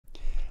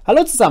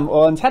Hallo zusammen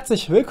und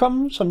herzlich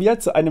willkommen schon wieder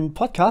zu einem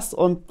Podcast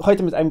und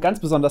heute mit einem ganz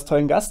besonders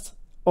tollen Gast.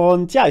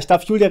 Und ja, ich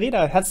darf Julia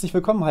Reda herzlich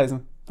willkommen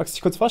heißen. Magst du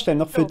dich kurz vorstellen,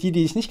 noch für So, die,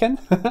 die dich nicht kennen?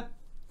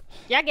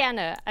 ja,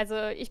 gerne. Also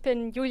ich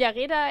bin Julia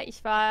Reda.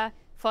 Ich war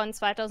von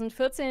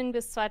 2014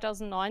 bis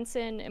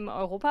 2019 im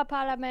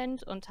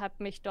Europaparlament und habe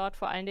mich dort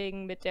vor allen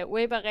Dingen mit der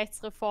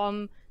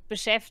Urheberrechtsreform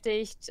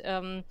beschäftigt,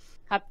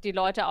 habe die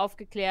Leute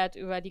aufgeklärt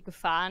über die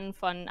Gefahren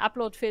von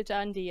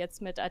Uploadfiltern, die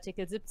jetzt mit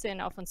Artikel 17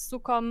 auf uns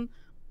zukommen.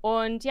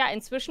 Und ja,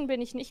 inzwischen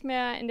bin ich nicht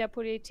mehr in der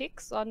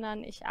Politik,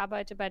 sondern ich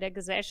arbeite bei der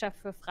Gesellschaft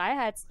für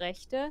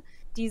Freiheitsrechte,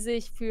 die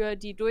sich für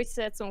die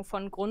Durchsetzung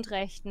von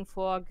Grundrechten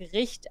vor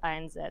Gericht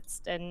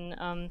einsetzt. Denn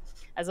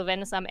also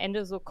wenn es am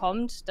Ende so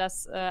kommt,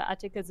 dass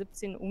Artikel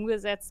 17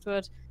 umgesetzt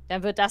wird,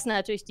 dann wird das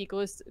natürlich die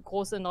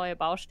große neue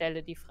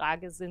Baustelle. Die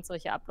Frage, sind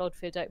solche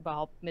Uploadfilter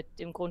überhaupt mit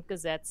dem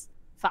Grundgesetz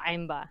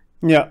vereinbar?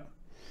 Ja,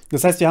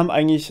 das heißt, wir haben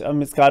eigentlich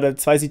jetzt gerade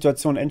zwei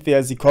Situationen.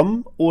 Entweder sie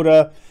kommen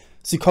oder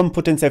sie kommen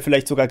potenziell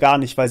vielleicht sogar gar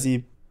nicht, weil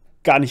sie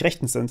gar nicht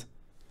rechtens sind.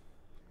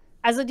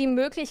 Also die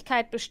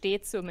Möglichkeit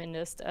besteht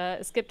zumindest.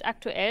 Es gibt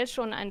aktuell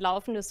schon ein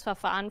laufendes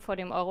Verfahren vor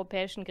dem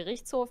Europäischen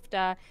Gerichtshof.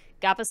 Da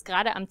gab es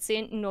gerade am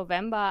 10.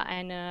 November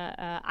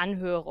eine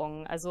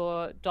Anhörung.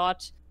 Also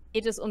dort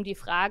geht es um die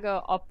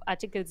Frage, ob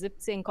Artikel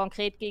 17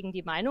 konkret gegen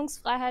die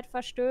Meinungsfreiheit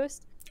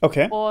verstößt.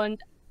 Okay.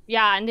 Und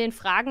ja, an den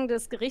Fragen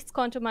des Gerichts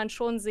konnte man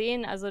schon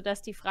sehen, also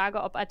dass die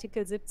Frage, ob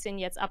Artikel 17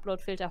 jetzt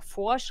Uploadfilter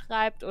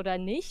vorschreibt oder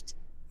nicht,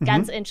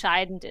 ganz Mhm.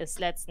 entscheidend ist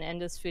letzten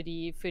Endes für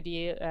die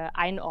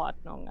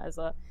Einordnung.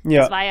 Also das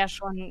Ja. war ja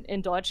schon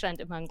in Deutschland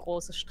immer ein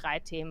großes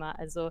Streitthema.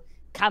 Also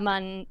kann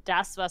man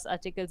das, was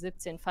Artikel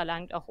 17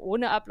 verlangt, auch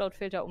ohne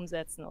Uploadfilter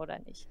umsetzen oder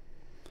nicht?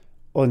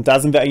 Und da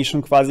sind wir eigentlich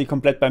schon quasi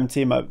komplett beim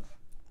Thema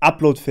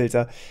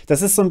Uploadfilter.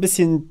 Das ist so ein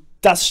bisschen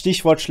das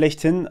Stichwort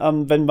schlechthin,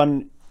 wenn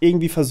man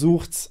irgendwie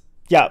versucht,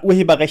 ja,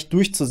 Urheberrecht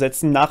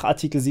durchzusetzen nach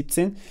Artikel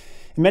 17.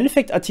 Im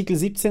Endeffekt Artikel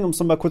 17, um es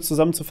nochmal kurz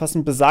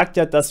zusammenzufassen, besagt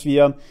ja, dass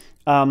wir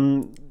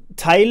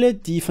Teile,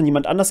 die von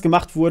jemand anders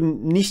gemacht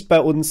wurden, nicht bei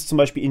uns zum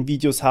Beispiel in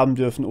Videos haben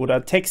dürfen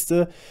oder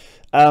Texte,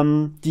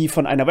 die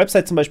von einer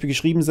Website zum Beispiel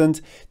geschrieben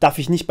sind, darf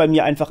ich nicht bei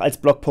mir einfach als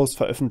Blogpost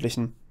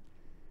veröffentlichen.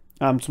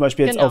 Zum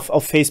Beispiel jetzt Genau.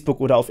 auf Facebook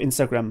oder auf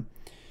Instagram.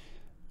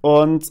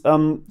 Und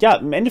ja,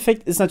 im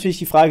Endeffekt ist natürlich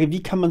die Frage,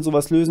 wie kann man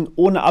sowas lösen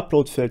ohne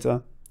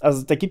Uploadfilter?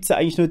 Also da gibt es ja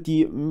eigentlich nur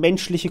die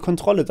menschliche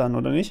Kontrolle dann,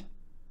 oder nicht?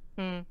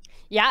 Hm.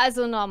 Ja,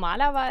 also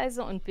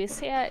normalerweise und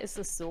bisher ist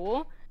es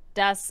so,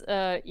 dass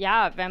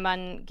ja, wenn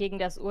man gegen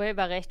das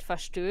Urheberrecht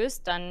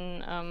verstößt,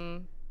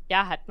 dann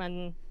ja, hat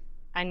man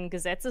einen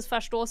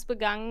Gesetzesverstoß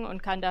begangen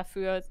und kann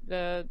dafür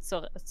äh,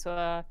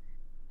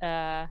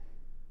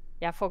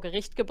 ja, vor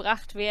Gericht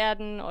gebracht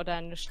werden oder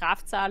eine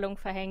Strafzahlung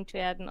verhängt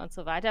werden und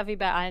so weiter, wie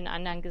bei allen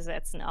anderen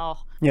Gesetzen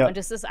auch. Ja, Und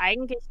es ist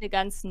eigentlich eine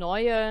ganz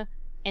neue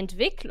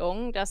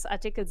Entwicklung, dass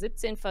Artikel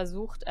 17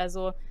 versucht,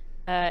 also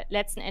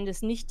letzten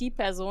Endes nicht die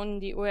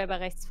Personen, die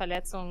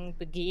Urheberrechtsverletzungen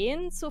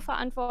begehen, zur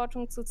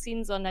Verantwortung zu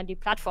ziehen, sondern die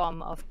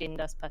Plattformen, auf denen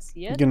das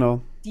passiert.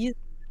 genau. Die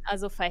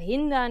also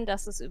verhindern,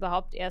 dass es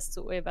überhaupt erst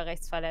zu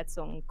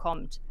Urheberrechtsverletzungen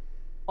kommt.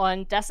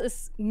 Und das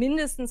ist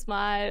mindestens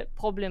mal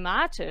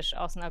problematisch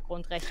aus einer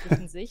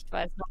grundrechtlichen Sicht,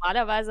 weil es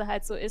normalerweise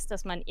halt so ist,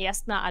 dass man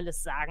erst mal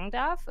alles sagen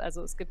darf.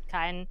 Also, es gibt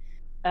keine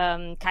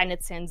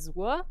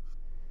Zensur.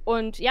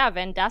 Und ja,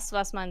 wenn das,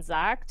 was man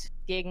sagt,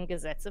 gegen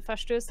Gesetze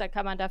verstößt, dann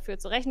kann man dafür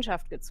zur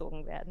Rechenschaft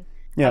gezogen werden.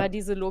 Aber Ja.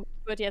 diese Logik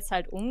wird jetzt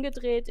halt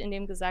umgedreht,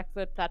 indem gesagt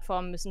wird,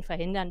 Plattformen müssen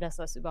verhindern, dass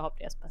das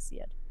überhaupt erst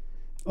passiert.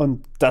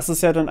 Und das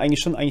ist ja dann eigentlich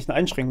schon eigentlich eine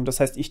Einschränkung. Das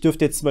heißt, ich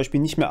dürfte jetzt zum Beispiel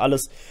nicht mehr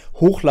alles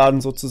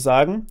hochladen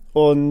sozusagen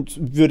und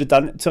würde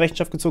dann zur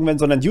Rechenschaft gezogen werden,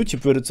 sondern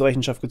YouTube würde zur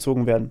Rechenschaft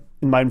gezogen werden.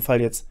 In meinem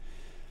Fall jetzt.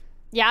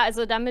 Ja,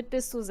 also damit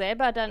bist du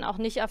selber dann auch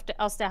nicht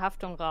aus der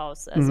Haftung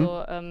raus. Mhm.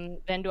 Also,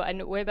 wenn du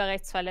eine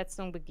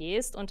Urheberrechtsverletzung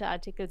begehst unter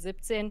Artikel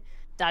 17,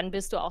 dann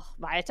bist du auch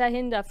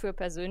weiterhin dafür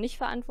persönlich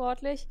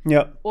verantwortlich.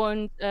 Ja,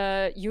 Und,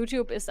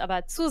 YouTube ist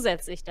aber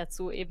zusätzlich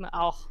dazu eben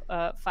auch,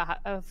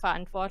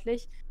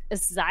 verantwortlich.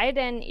 Es sei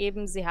denn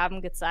eben, sie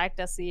haben gezeigt,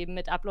 dass sie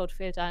mit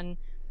Uploadfiltern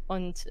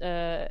und,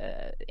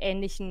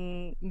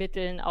 ähnlichen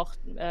Mitteln auch,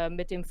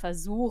 mit dem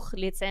Versuch,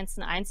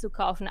 Lizenzen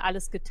einzukaufen,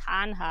 alles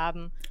getan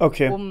haben,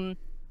 okay. um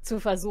zu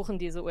versuchen,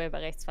 diese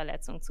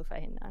Urheberrechtsverletzung zu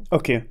verhindern.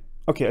 Okay.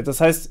 Okay. Das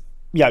heißt,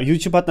 ja,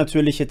 YouTube hat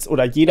natürlich jetzt,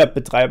 oder jeder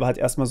Betreiber hat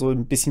erstmal so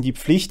ein bisschen die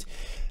Pflicht,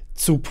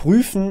 zu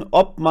prüfen,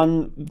 ob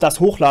man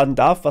das hochladen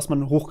darf, was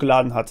man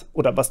hochgeladen hat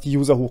oder was die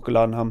User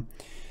hochgeladen haben.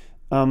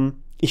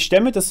 Ich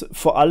stelle mir das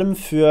vor allem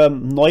für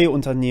neue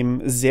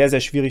Unternehmen sehr,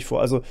 sehr schwierig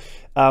vor. Also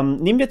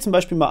nehmen wir zum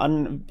Beispiel mal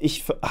an,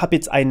 ich habe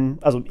jetzt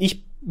also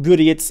ich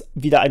würde jetzt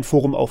wieder ein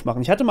Forum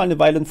aufmachen. Ich hatte mal eine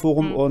Weile ein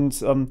Forum Mhm.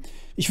 und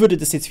ich würde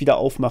das jetzt wieder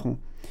aufmachen.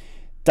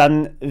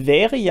 Dann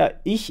wäre ja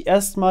ich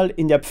erstmal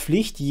in der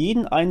Pflicht,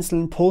 jeden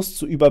einzelnen Post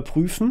zu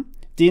überprüfen,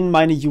 den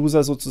meine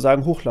User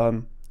sozusagen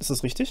hochladen. Ist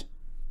das richtig?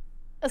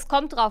 Es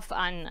kommt drauf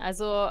an.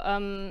 Also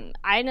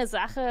eine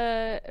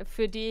Sache,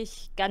 für die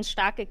ich ganz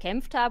stark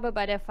gekämpft habe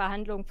bei der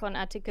Verhandlung von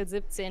Artikel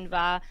 17,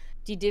 war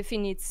die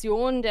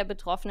Definition der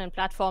betroffenen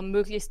Plattformen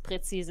möglichst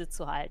präzise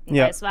zu halten. Weil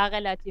Ja. es war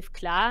relativ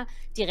klar,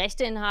 die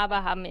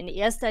Rechteinhaber haben in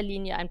erster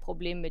Linie ein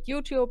Problem mit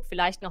YouTube,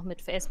 vielleicht noch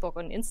mit Facebook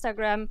und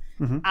Instagram,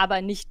 Mhm.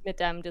 aber nicht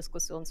mit einem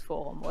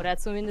Diskussionsforum. Oder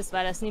zumindest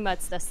war das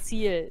niemals das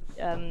Ziel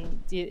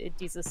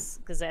dieses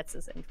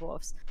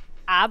Gesetzesentwurfs.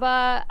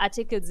 Aber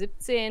Artikel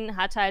 17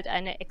 hat halt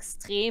eine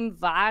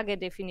extrem vage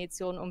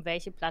Definition, um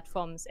welche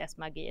Plattformen es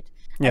erstmal geht.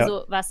 Ja.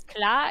 Also was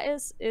klar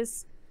ist,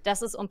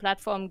 dass es um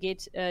Plattformen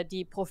geht,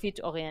 die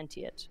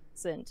profitorientiert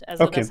sind.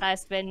 Also Okay. das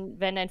heißt, wenn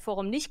dein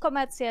Forum nicht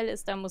kommerziell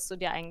ist, dann musst du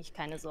dir eigentlich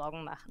keine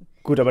Sorgen machen.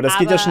 Gut, aber das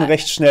geht ja schon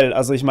recht schnell.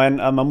 Also ich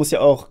meine, man muss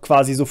ja auch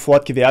quasi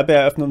sofort Gewerbe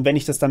eröffnen und wenn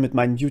ich das dann mit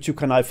meinem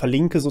YouTube-Kanal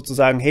verlinke,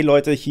 sozusagen, hey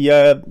Leute,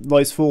 hier,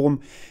 neues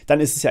Forum, dann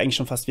ist es ja eigentlich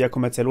schon fast wieder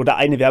kommerziell. Oder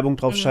eine Werbung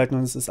draufschalten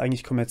und es ist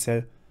eigentlich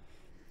kommerziell.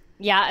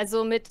 Ja,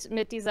 also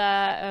mit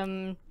dieser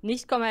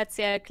nicht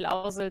kommerziell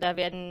Klausel, da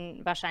werden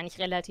wahrscheinlich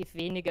relativ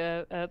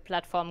wenige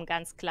Plattformen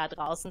ganz klar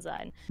draußen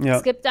sein. Ja.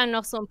 Es gibt dann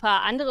noch so ein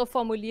paar andere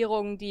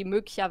Formulierungen, die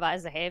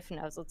möglicherweise helfen.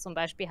 Also zum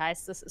Beispiel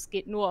heißt es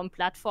geht nur um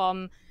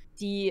Plattformen,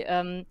 die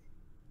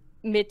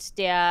mit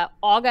der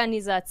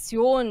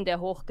Organisation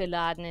der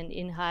hochgeladenen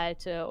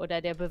Inhalte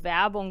oder der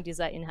Bewerbung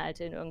dieser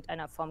Inhalte in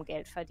irgendeiner Form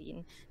Geld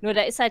verdienen. Nur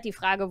da ist halt die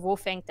Frage, wo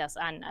fängt das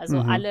an? Also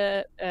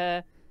alle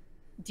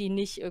die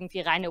nicht irgendwie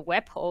reine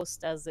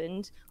Webhoster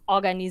sind,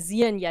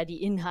 organisieren ja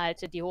die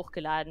Inhalte, die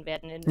hochgeladen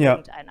werden in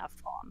irgendeiner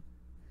Form.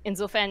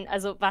 Insofern,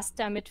 also was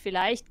damit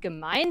vielleicht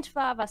gemeint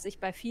war, was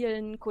ich bei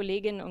vielen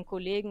Kolleginnen und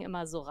Kollegen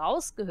immer so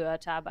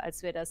rausgehört habe,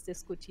 als wir das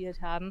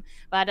diskutiert haben,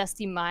 war, dass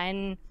die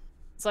meinen,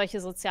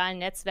 solche sozialen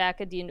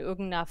Netzwerke, die in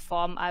irgendeiner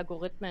Form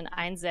Algorithmen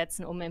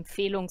einsetzen, um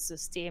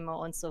Empfehlungssysteme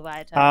und so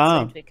weiter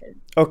zu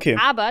entwickeln. Okay.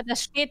 Aber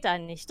das steht da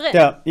nicht drin.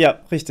 Ja,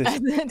 richtig.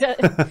 Also,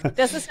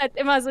 das ist halt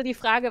immer so die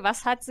Frage,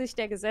 was hat sich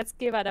der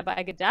Gesetzgeber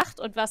dabei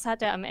gedacht und was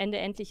hat er am Ende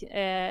endlich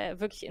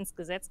wirklich ins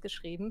Gesetz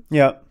geschrieben?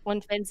 Ja.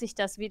 Und wenn sich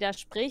das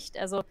widerspricht,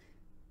 also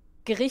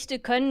Gerichte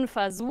können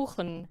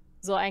versuchen,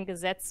 so ein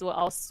Gesetz so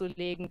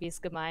auszulegen, wie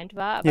es gemeint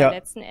war, aber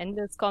letzten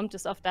Endes kommt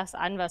es auf das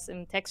an, was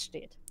im Text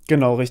steht.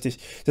 Genau, richtig.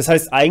 Das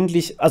heißt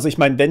eigentlich, also ich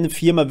meine, wenn eine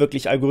Firma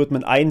wirklich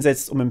Algorithmen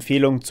einsetzt, um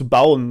Empfehlungen zu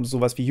bauen,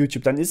 sowas wie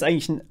YouTube, dann ist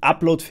eigentlich ein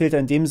Upload-Filter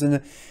in dem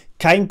Sinne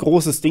kein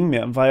großes Ding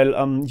mehr, weil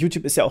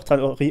YouTube ist ja auch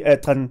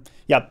dran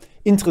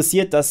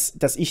interessiert,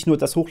 dass ich nur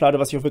das hochlade,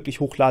 was ich auch wirklich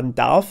hochladen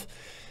darf,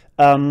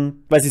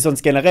 weil sie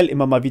sonst generell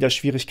immer mal wieder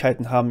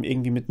Schwierigkeiten haben,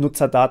 irgendwie mit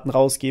Nutzerdaten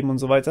rausgeben und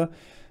so weiter.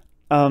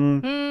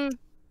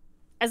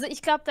 Also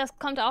ich glaube, das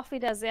kommt auch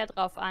wieder sehr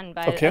drauf an,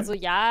 weil also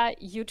ja,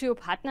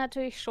 YouTube hat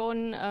natürlich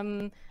schon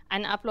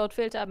einen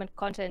Upload-Filter mit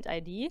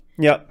Content-ID,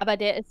 aber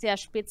der ist ja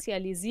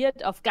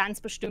spezialisiert auf ganz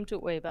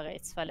bestimmte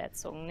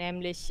Urheberrechtsverletzungen,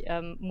 nämlich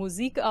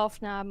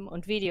Musikaufnahmen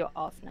und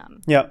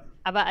Videoaufnahmen. Ja.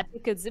 Aber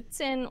Artikel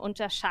 17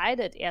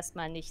 unterscheidet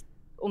erstmal nicht,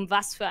 um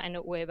was für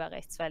eine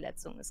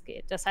Urheberrechtsverletzung es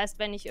geht. Das heißt,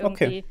 wenn ich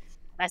irgendwie,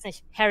 weiß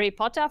nicht, Harry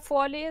Potter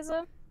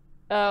vorlese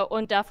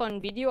und davon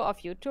ein Video auf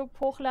YouTube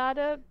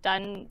hochlade,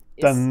 dann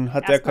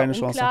hat er keine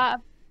Chance.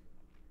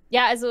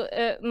 Ja, also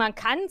man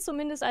kann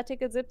zumindest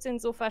Artikel 17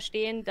 so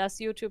verstehen, dass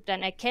YouTube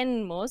dann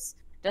erkennen muss,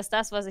 dass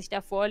das, was ich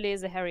da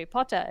vorlese, Harry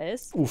Potter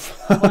ist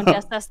und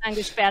dass das dann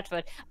gesperrt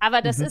wird.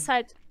 Aber das ist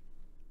halt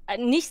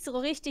nicht so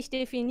richtig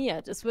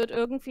definiert. Es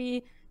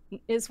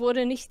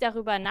wurde nicht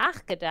darüber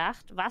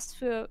nachgedacht, was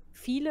für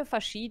viele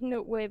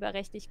verschiedene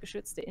urheberrechtlich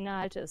geschützte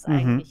Inhalte es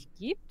eigentlich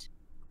gibt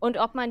und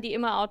ob man die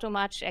immer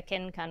automatisch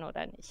erkennen kann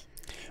oder nicht.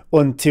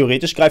 Und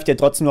theoretisch greift ja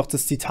trotzdem noch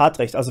das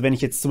Zitatrecht. Also wenn ich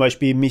jetzt zum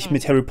Beispiel mich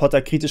mit Harry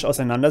Potter kritisch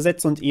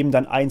auseinandersetze und eben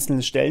dann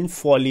einzelne Stellen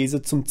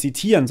vorlese zum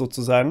Zitieren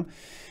sozusagen,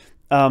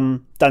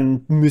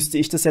 dann müsste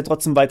ich das ja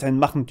trotzdem weiterhin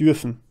machen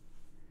dürfen.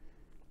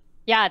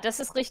 Ja, das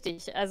ist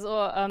richtig. Also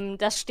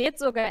das steht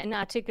sogar in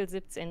Artikel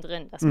 17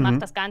 drin. Das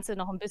macht das Ganze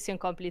noch ein bisschen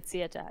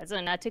komplizierter. Also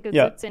in Artikel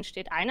 17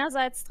 steht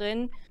einerseits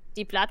drin,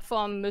 die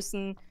Plattformen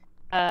müssen,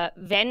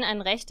 wenn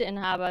ein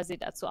Rechteinhaber sie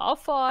dazu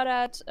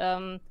auffordert,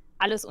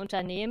 alles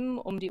unternehmen,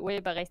 um die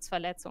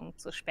Urheberrechtsverletzungen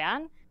zu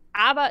sperren.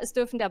 Aber es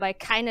dürfen dabei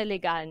keine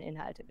legalen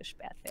Inhalte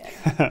gesperrt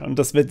werden. Und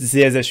das wird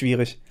sehr, sehr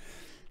schwierig.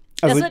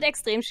 Also, das wird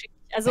extrem schwierig.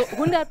 Also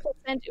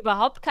 100%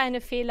 überhaupt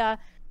keine Fehler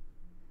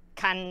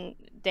kann,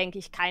 denke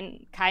ich,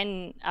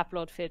 kein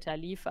Upload-Filter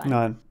liefern.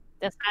 Nein.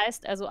 Das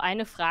heißt also,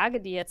 eine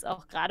Frage, die jetzt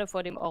auch gerade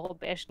vor dem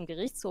Europäischen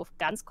Gerichtshof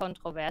ganz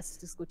kontrovers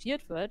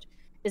diskutiert wird,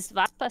 ist,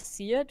 was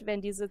passiert, wenn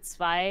diese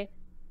zwei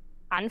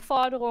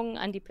Anforderungen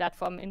an die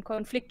Plattformen in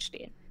Konflikt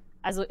stehen?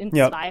 Also im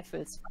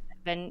Zweifelsfall,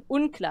 wenn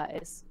unklar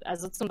ist.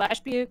 Also zum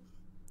Beispiel,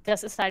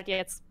 das ist halt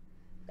jetzt,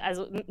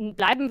 also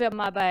bleiben wir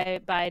mal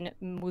bei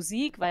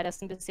Musik, weil das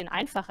ein bisschen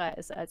einfacher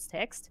ist als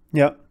Text.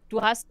 Ja.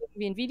 Du hast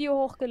irgendwie ein Video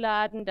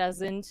hochgeladen, da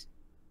sind,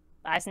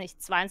 weiß nicht,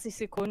 20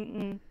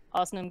 Sekunden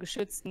aus einem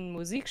geschützten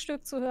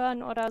Musikstück zu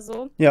hören oder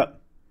so. Ja.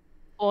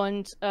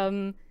 Und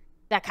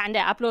da kann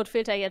der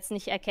Upload-Filter jetzt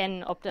nicht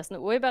erkennen, ob das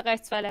eine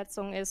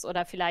Urheberrechtsverletzung ist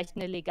oder vielleicht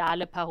eine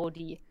legale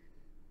Parodie.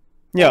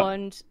 Ja.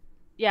 Und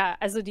ja,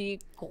 also die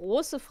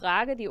große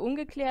Frage, die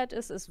ungeklärt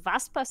ist,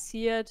 was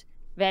passiert,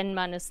 wenn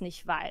man es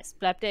nicht weiß?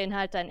 Bleibt der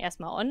Inhalt dann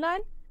erstmal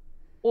online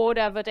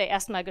oder wird er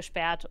erstmal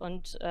gesperrt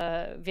und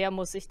wer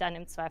muss sich dann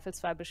im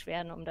Zweifelsfall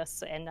beschweren, um das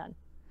zu ändern?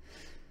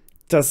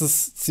 Das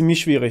ist ziemlich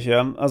schwierig,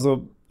 ja.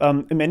 Also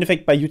im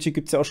Endeffekt bei YouTube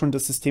gibt es ja auch schon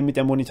das System mit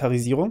der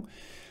Monetarisierung,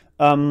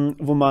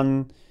 wo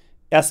man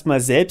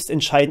erstmal selbst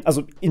entscheiden,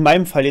 also in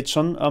meinem Fall jetzt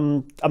schon,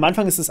 am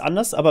Anfang ist es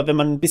anders, aber wenn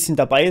man ein bisschen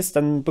dabei ist,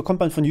 dann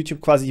bekommt man von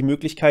YouTube quasi die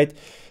Möglichkeit,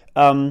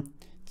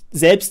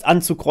 selbst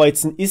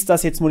anzukreuzen, ist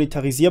das jetzt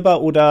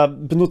monetarisierbar oder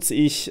benutze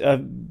ich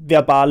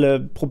verbale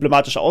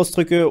problematische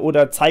Ausdrücke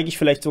oder zeige ich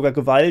vielleicht sogar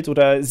Gewalt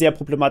oder sehr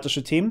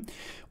problematische Themen.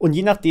 Und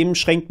je nachdem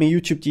schränkt mir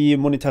YouTube die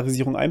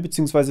Monetarisierung ein,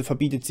 beziehungsweise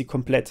verbietet sie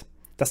komplett.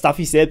 Das darf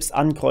ich selbst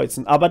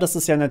ankreuzen. Aber das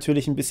ist ja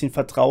natürlich ein bisschen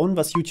Vertrauen,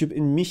 was YouTube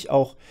in mich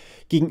auch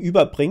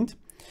gegenüberbringt.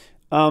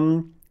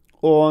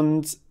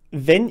 Und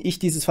wenn ich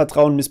dieses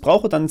Vertrauen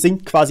missbrauche, dann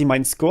sinkt quasi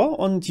mein Score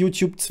und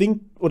YouTube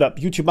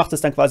YouTube macht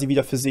es dann quasi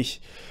wieder für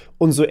sich.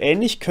 Und so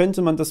ähnlich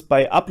könnte man das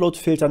bei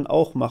Upload-Filtern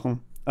auch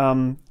machen.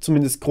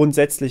 Zumindest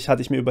grundsätzlich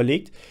hatte ich mir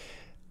überlegt.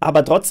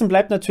 Aber trotzdem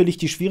bleibt natürlich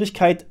die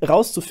Schwierigkeit,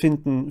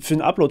 rauszufinden für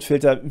einen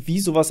Upload-Filter, wie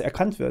sowas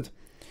erkannt wird.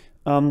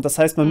 Das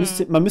heißt, man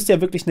müsste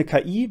ja wirklich eine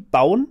KI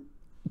bauen,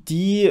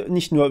 die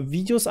nicht nur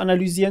Videos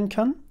analysieren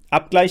kann,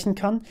 abgleichen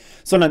kann,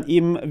 sondern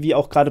eben, wie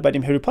auch gerade bei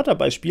dem Harry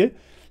Potter-Beispiel,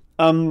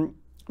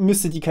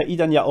 müsste die KI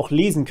dann ja auch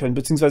lesen können,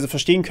 beziehungsweise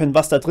verstehen können,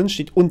 was da drin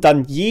steht und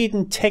dann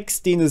jeden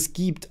Text, den es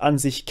gibt, an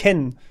sich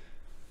kennen.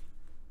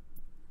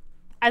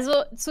 Also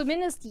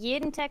zumindest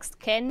jeden Text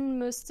kennen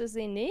müsste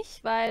sie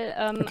nicht, weil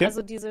Okay.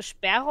 also diese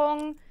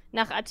Sperrung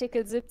nach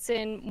Artikel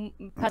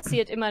 17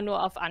 passiert immer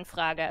nur auf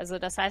Anfrage. Also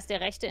das heißt, der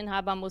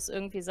Rechteinhaber muss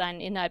irgendwie seinen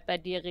Inhalt bei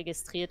dir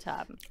registriert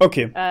haben.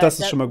 Okay, das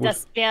ist schon mal gut.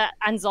 Das wäre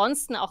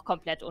ansonsten auch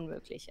komplett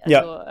unmöglich.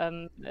 Ja.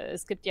 Also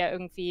es gibt ja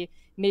irgendwie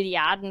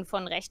Milliarden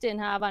von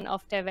Rechteinhabern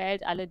auf der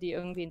Welt, alle, die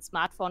irgendwie ein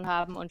Smartphone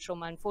haben und schon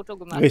mal ein Foto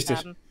gemacht Richtig.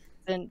 haben,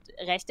 sind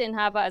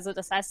Rechteinhaber. Also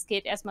das heißt, es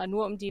geht erstmal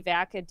nur um die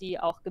Werke, die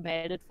auch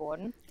gemeldet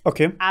wurden.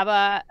 Okay.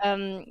 Aber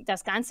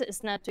das Ganze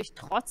ist natürlich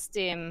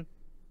trotzdem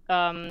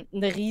eine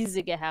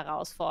riesige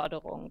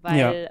Herausforderung,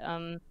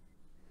 weil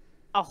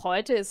auch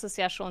heute ist es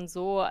ja schon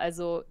so,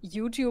 also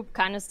YouTube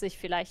kann es sich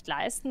vielleicht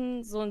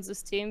leisten, so ein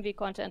System wie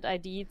Content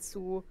ID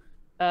zu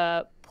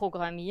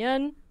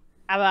programmieren,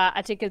 aber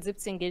Artikel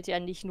 17 gilt ja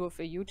nicht nur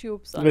für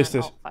YouTube, sondern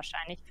Richtig. auch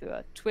wahrscheinlich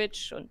für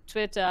Twitch und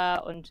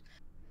Twitter und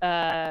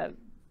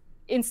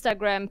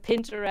Instagram,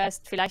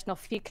 Pinterest, vielleicht noch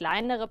viel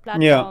kleinere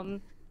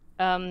Plattformen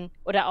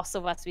oder auch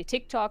sowas wie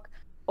TikTok.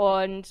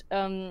 Und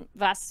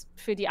was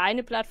für die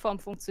eine Plattform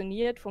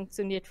funktioniert,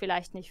 funktioniert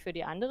vielleicht nicht für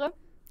die andere.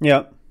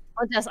 Ja.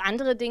 Und das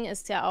andere Ding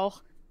ist ja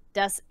auch,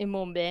 dass im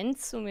Moment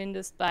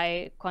zumindest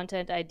bei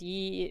Content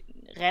ID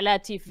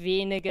relativ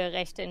wenige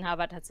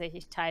Rechteinhaber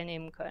tatsächlich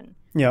teilnehmen können.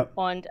 Ja.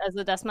 Und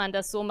also, dass man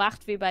das so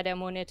macht wie bei der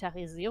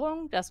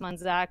Monetarisierung, dass man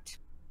sagt,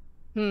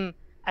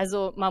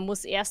 also man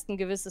muss erst ein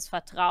gewisses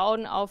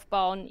Vertrauen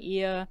aufbauen,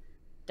 ehe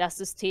das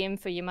System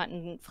für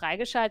jemanden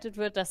freigeschaltet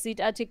wird. Das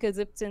sieht Artikel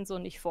 17 so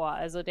nicht vor.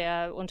 Also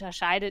der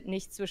unterscheidet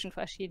nicht zwischen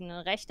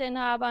verschiedenen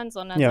Rechteinhabern,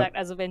 sondern sagt,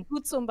 also wenn du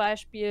zum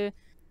Beispiel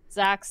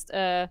sagst,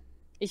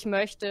 ich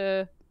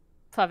möchte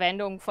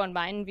Verwendung von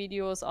meinen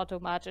Videos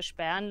automatisch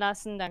sperren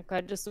lassen, dann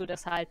könntest du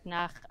das halt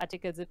nach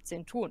Artikel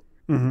 17 tun.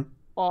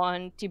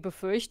 Und die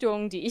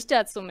Befürchtung, die ich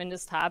da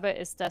zumindest habe,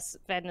 ist,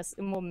 dass, wenn es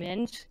im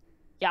Moment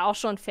ja auch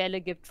schon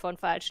Fälle gibt von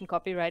falschen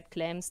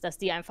Copyright-Claims, dass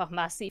die einfach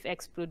massiv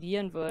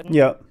explodieren würden.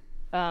 Ja.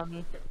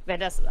 Wenn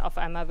das auf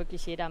einmal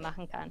wirklich jeder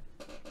machen kann.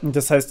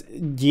 Das heißt,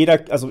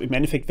 also im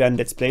Endeffekt wären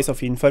Let's Plays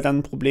auf jeden Fall dann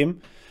ein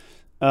Problem.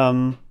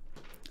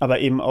 Aber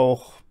eben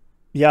auch,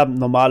 ja,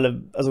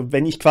 normale, also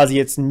wenn ich quasi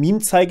jetzt ein Meme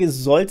zeige,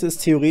 sollte es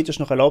theoretisch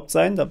noch erlaubt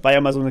sein. Da war ja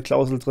mal so eine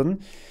Klausel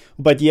drin.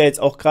 Wobei die ja jetzt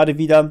auch gerade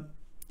wieder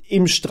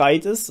im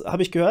Streit ist,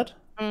 habe ich gehört.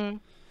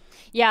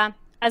 Ja,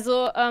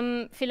 also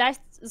vielleicht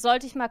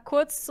sollte ich mal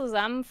kurz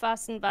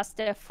zusammenfassen, was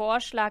der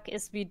Vorschlag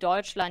ist, wie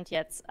Deutschland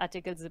jetzt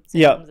Artikel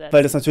 17 umsetzt. Ja,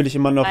 weil das natürlich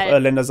immer noch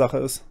Ländersache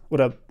ist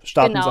oder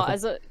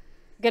Staatensache.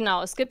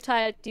 Genau, es gibt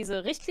halt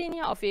diese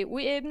Richtlinie auf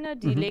EU-Ebene,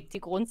 die legt die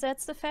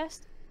Grundsätze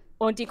fest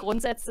und die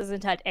Grundsätze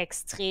sind halt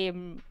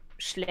extrem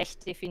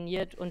schlecht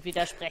definiert und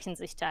widersprechen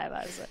sich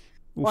teilweise.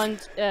 Und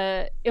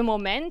im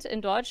Moment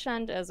in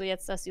Deutschland, also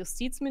jetzt das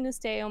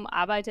Justizministerium,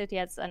 arbeitet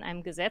jetzt an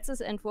einem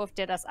Gesetzesentwurf,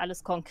 der das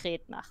alles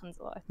konkret machen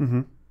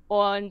soll.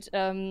 Und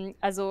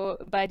also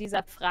bei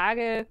dieser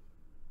Frage,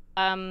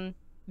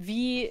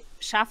 wie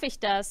schaffe ich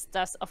das,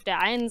 dass auf der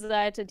einen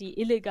Seite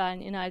die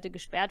illegalen Inhalte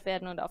gesperrt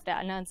werden und auf der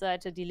anderen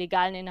Seite die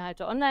legalen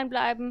Inhalte online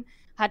bleiben,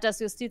 hat das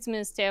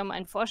Justizministerium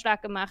einen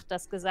Vorschlag gemacht,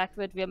 dass gesagt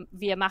wird,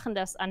 wir machen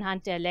das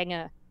anhand der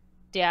Länge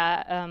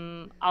der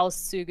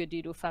Auszüge,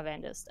 die du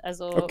verwendest.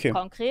 Also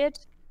konkret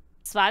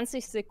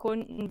 20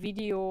 Sekunden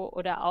Video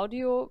oder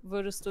Audio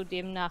würdest du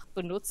demnach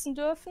benutzen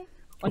dürfen.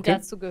 Und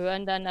dazu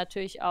gehören dann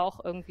natürlich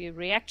auch irgendwie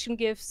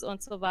Reaction-GIFs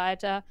und so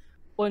weiter.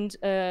 Und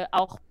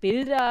auch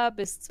Bilder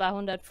bis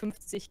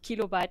 250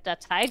 Kilobyte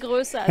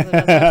Dateigröße. Also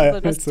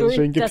das ist so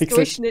das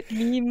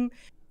Durchschnitt-Meme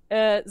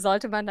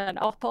sollte man dann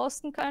auch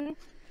posten können.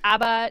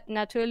 Aber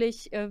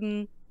natürlich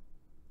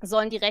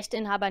sollen die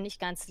Rechteinhaber nicht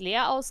ganz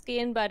leer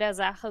ausgehen bei der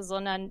Sache,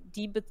 sondern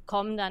die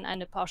bekommen dann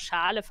eine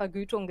pauschale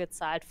Vergütung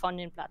gezahlt von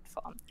den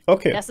Plattformen.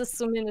 Okay. Das ist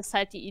zumindest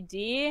halt die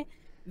Idee,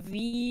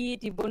 wie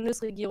die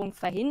Bundesregierung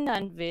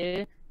verhindern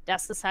will,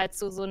 dass es halt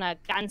zu so einer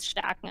ganz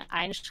starken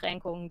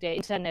Einschränkung der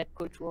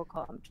Internetkultur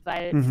kommt.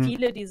 Weil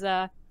viele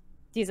dieser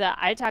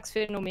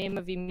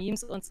Alltagsphänomene wie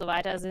Memes und so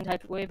weiter sind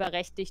halt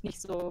urheberrechtlich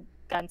nicht so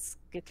ganz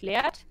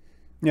geklärt.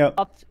 Ja.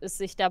 Ob es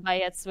sich dabei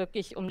jetzt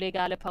wirklich um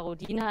legale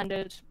Parodien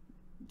handelt,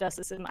 das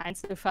ist im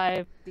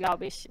Einzelfall,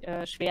 glaube ich,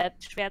 schwer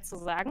zu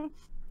sagen.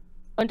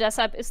 Und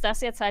deshalb ist das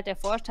jetzt halt der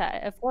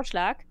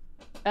Vorschlag.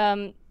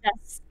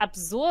 Das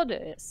Absurde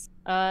ist,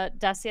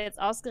 dass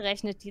jetzt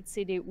ausgerechnet die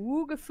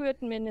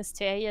CDU-geführten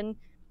Ministerien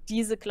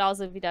diese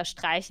Klausel wieder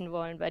streichen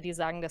wollen, weil die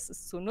sagen, das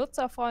ist zu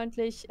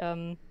nutzerfreundlich,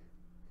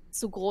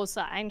 zu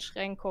große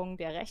Einschränkungen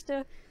der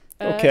Rechte.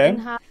 Okay.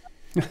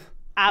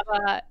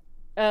 Aber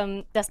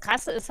das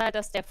Krasse ist halt,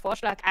 dass der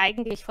Vorschlag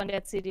eigentlich von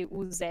der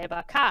CDU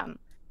selber kam.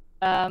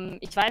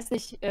 Ich weiß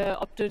nicht,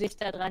 ob du dich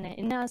daran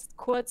erinnerst,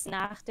 kurz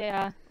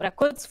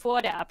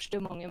vor der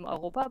Abstimmung im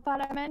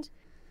Europaparlament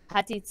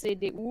hat die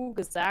CDU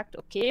gesagt,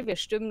 okay, wir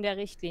stimmen der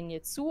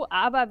Richtlinie zu,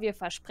 aber wir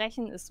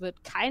versprechen, es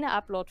wird keine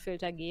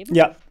Uploadfilter geben.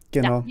 Ja,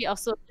 genau. Da haben die auch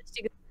so ein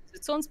richtiges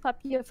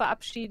Positionspapier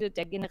verabschiedet.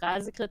 Der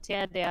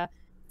Generalsekretär der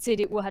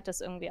CDU hat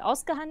das irgendwie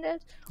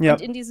ausgehandelt. Ja.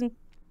 Und in diesem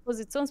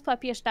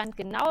Positionspapier stand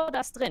genau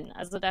das drin.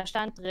 Also da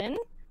stand drin,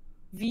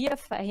 wir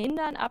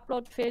verhindern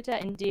Uploadfilter,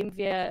 indem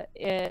wir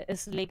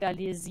es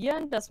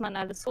legalisieren, dass man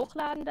alles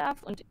hochladen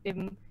darf, und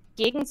im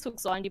Gegenzug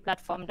sollen die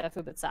Plattformen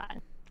dafür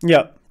bezahlen.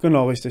 Ja,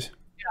 genau, richtig.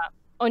 Ja.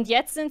 Und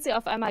jetzt sind sie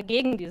auf einmal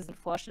gegen diesen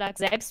Vorschlag,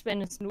 selbst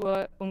wenn es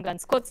nur um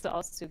ganz kurze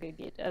Auszüge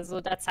geht. Also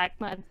da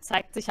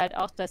zeigt sich halt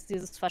auch, dass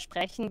dieses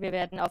Versprechen, wir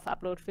werden auf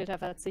Uploadfilter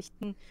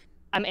verzichten,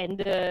 am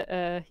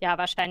Ende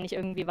wahrscheinlich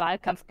irgendwie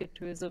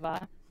Wahlkampfgetöse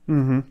war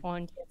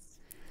und jetzt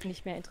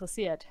nicht mehr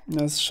interessiert.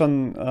 Das ist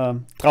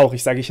schon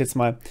traurig, sage ich jetzt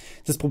mal.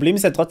 Das Problem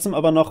ist ja trotzdem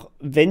aber noch,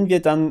 wenn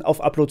wir dann auf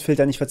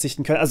Uploadfilter nicht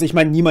verzichten können. Also ich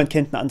meine, niemand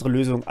kennt eine andere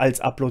Lösung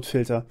als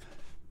Uploadfilter.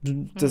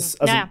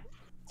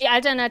 Die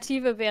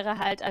Alternative wäre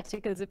halt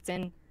Artikel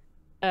 17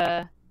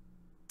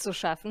 zu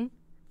schaffen.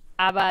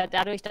 Aber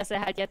dadurch, dass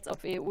er halt jetzt auf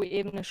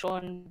EU-Ebene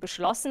schon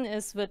beschlossen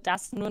ist, wird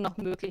das nur noch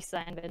möglich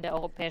sein, wenn der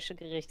Europäische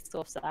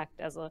Gerichtshof sagt,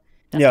 also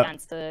das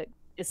Ganze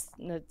ist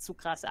eine zu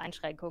krasse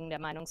Einschränkung der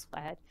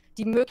Meinungsfreiheit.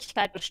 Die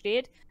Möglichkeit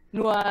besteht,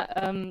 nur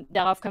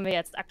darauf können wir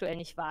jetzt aktuell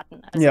nicht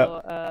warten.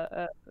 Also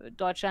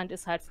Deutschland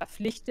ist halt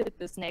verpflichtet,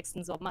 bis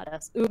nächsten Sommer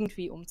das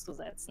irgendwie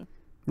umzusetzen.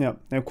 Ja,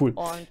 cool.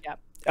 Und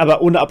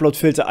aber ohne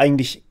Uploadfilter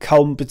eigentlich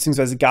kaum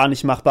beziehungsweise gar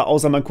nicht machbar,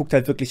 außer man guckt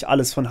halt wirklich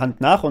alles von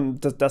Hand nach, und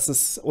das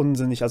ist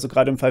unsinnig. Also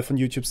gerade im Fall von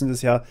YouTube sind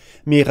es ja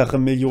mehrere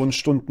Millionen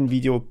Stunden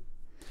Video,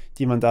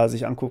 die man da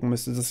sich angucken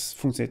müsste. Das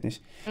funktioniert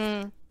nicht.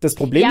 Das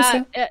Problem ist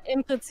ja,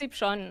 im Prinzip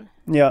schon.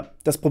 Ja,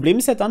 das Problem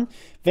ist ja dann,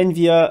 wenn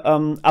wir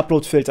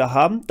Uploadfilter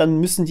haben, dann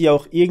müssen die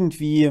auch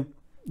irgendwie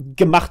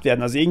gemacht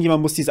werden. Also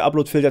irgendjemand muss diese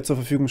Uploadfilter zur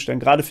Verfügung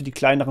stellen, gerade für die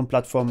kleineren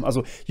Plattformen.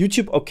 Also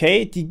YouTube,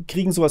 okay, die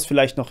kriegen sowas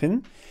vielleicht noch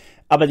hin,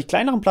 aber die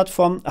kleineren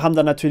Plattformen haben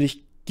dann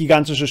natürlich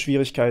gigantische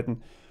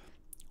Schwierigkeiten.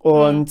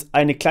 Und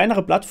eine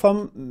kleinere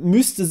Plattform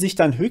müsste sich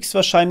dann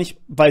höchstwahrscheinlich,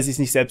 weil sie es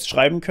nicht selbst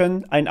schreiben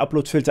können, einen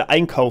Uploadfilter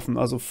einkaufen.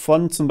 Also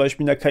von zum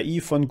Beispiel einer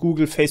KI, von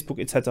Google, Facebook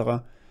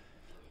etc.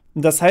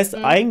 Und das heißt,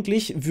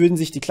 eigentlich würden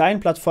sich die kleinen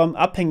Plattformen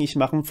abhängig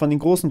machen von den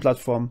großen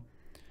Plattformen.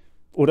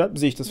 Oder?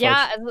 Sehe ich das falsch?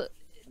 Ja, also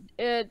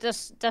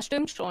das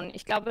stimmt schon.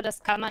 Ich glaube,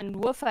 das kann man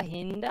nur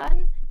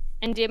verhindern,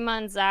 indem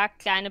man sagt,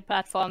 kleine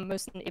Plattformen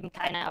müssen eben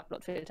keine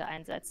Uploadfilter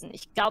einsetzen.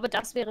 Ich glaube,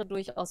 das wäre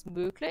durchaus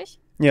möglich.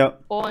 Ja.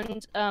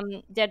 Und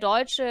der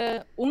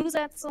deutsche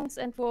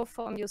Umsetzungsentwurf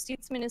vom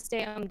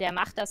Justizministerium, der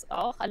macht das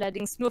auch,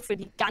 allerdings nur für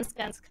die ganz,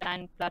 ganz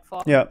kleinen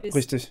Plattformen. Ja, bis,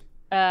 richtig.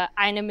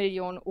 1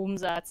 Million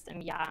Umsatz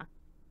im Jahr.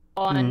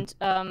 Und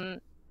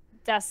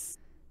das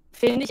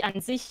finde ich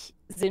an sich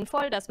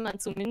sinnvoll, dass man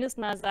zumindest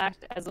mal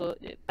sagt, also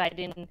bei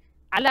den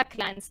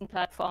allerkleinsten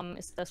Plattformen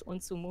ist das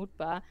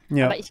unzumutbar.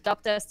 Ja. Aber ich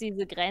glaube, dass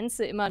diese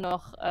Grenze immer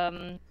noch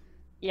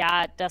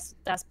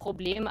das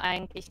Problem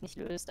eigentlich nicht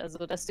löst.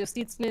 Also das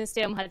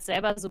Justizministerium hat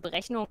selber so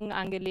Berechnungen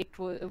angelegt,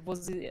 wo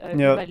sie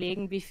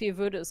überlegen, wie viel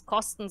würde es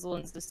kosten, so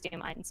ein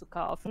System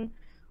einzukaufen.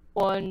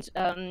 Und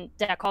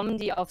da kommen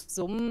die auf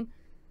Summen,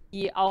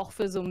 die auch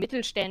für so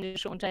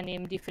mittelständische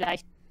Unternehmen, die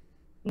vielleicht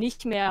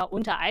nicht mehr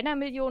unter 1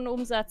 Million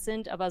Umsatz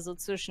sind, aber so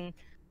zwischen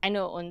 1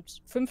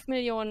 und 5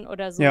 Millionen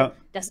oder so,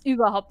 das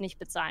überhaupt nicht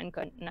bezahlen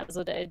könnten.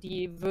 Also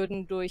die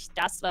würden durch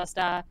das, was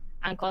da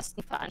an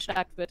Kosten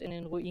veranschlagt wird, in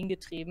den Ruin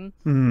getrieben.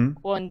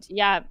 Und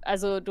ja,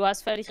 also du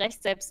hast völlig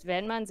recht, selbst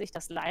wenn man sich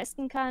das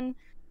leisten kann,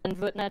 dann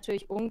wird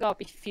natürlich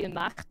unglaublich viel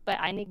Macht bei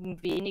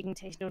einigen wenigen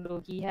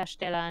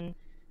Technologieherstellern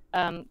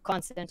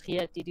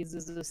konzentriert, die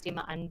diese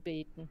Systeme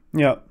anbieten.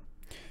 Ja.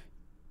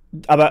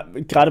 Aber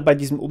gerade bei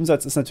diesem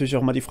Umsatz ist natürlich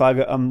auch mal die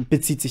Frage,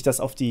 bezieht sich das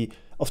auf die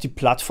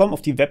Plattform,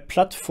 auf die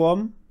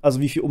Webplattform? Also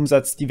wie viel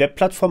Umsatz die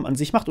Webplattform an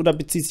sich macht, oder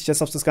bezieht sich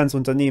das auf das ganze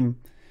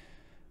Unternehmen?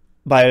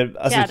 Weil,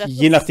 also Ja, das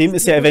je nachdem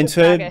ist ist ja eine gute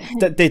eventuell,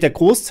 Frage. der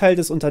Großteil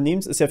des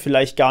Unternehmens ist ja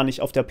vielleicht gar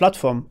nicht auf der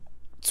Plattform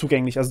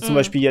zugänglich. Also zum Mhm.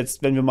 Beispiel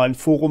jetzt, wenn wir mal ein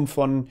Forum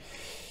von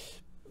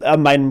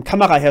meinem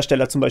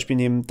Kamerahersteller zum Beispiel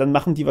nehmen, dann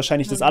machen die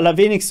wahrscheinlich das Mhm.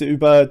 Allerwenigste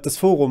über das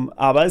Forum.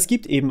 Aber es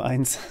gibt eben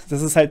eins.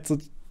 Das ist halt so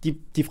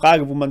die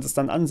Frage, wo man das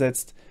dann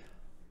ansetzt.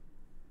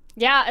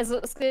 Ja, also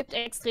es gibt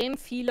extrem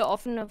viele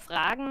offene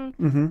Fragen.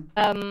 Mhm.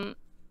 Ähm,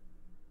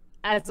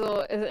 Also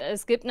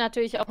es gibt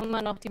natürlich auch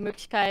immer noch die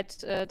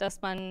Möglichkeit,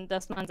 dass man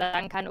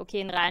sagen kann, okay,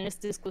 ein reines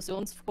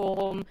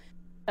Diskussionsforum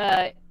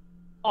äh,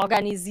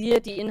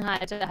 organisiert die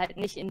Inhalte halt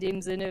nicht in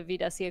dem Sinne, wie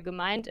das hier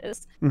gemeint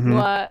ist.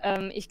 Nur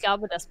Mhm. ich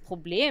glaube, das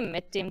Problem,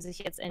 mit dem sich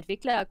jetzt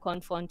Entwickler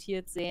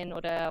konfrontiert sehen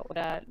oder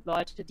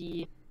Leute,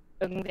 die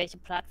irgendwelche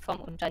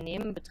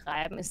Plattformunternehmen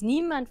betreiben, ist,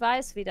 niemand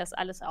weiß, wie das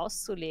alles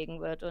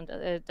auszulegen wird. Und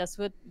das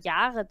wird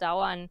Jahre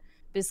dauern,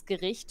 bis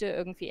Gerichte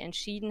irgendwie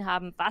entschieden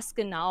haben, was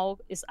genau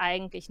ist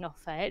eigentlich noch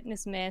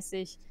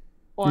verhältnismäßig.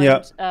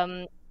 Ja. Und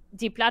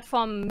die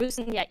Plattformen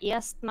müssen ja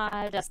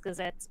erstmal das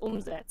Gesetz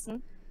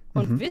umsetzen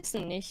und Mhm.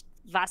 wissen nicht,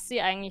 was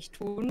sie eigentlich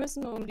tun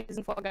müssen, um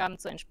diesen Vorgaben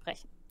zu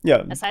entsprechen.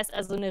 Ja. Das heißt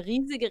also eine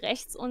riesige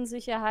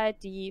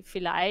Rechtsunsicherheit, die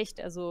vielleicht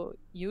also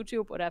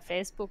YouTube oder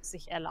Facebook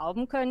sich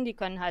erlauben können. Die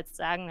können halt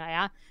sagen,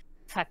 naja,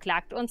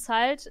 verklagt uns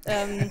halt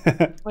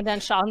und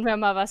dann schauen wir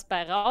mal, was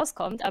bei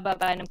rauskommt. Aber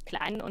bei einem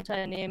kleinen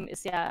Unternehmen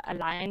ist ja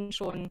allein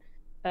schon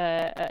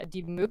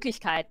die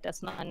Möglichkeit,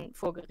 dass man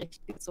vor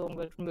Gericht gezogen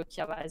wird,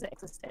 möglicherweise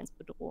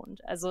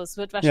existenzbedrohend. Also es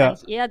wird Ja.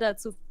 wahrscheinlich eher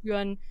dazu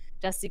führen,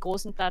 dass die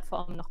großen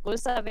Plattformen noch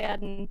größer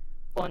werden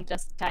und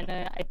dass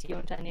kleine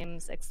IT-Unternehmen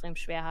es extrem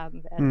schwer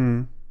haben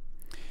werden.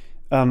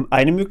 Mhm.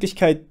 Eine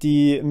Möglichkeit,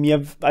 die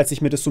mir, als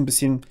ich mir das so ein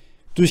bisschen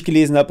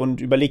durchgelesen habe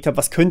und überlegt habe,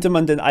 was könnte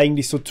man denn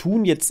eigentlich so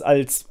tun, jetzt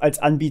als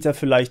Anbieter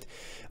vielleicht,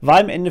 war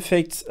im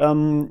Endeffekt,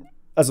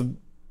 also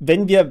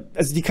wenn wir,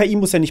 also die KI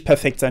muss ja nicht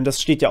perfekt sein, das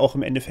steht ja auch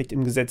im Endeffekt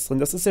im Gesetz drin,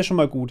 das ist ja schon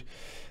mal gut.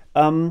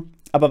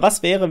 Aber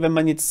was wäre, wenn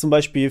man jetzt zum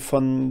Beispiel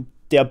von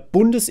der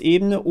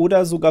Bundesebene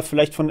oder sogar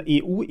vielleicht von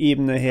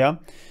EU-Ebene her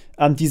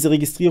diese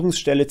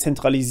Registrierungsstelle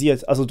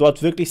zentralisiert? Also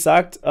dort wirklich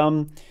sagt,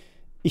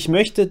 ich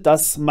möchte,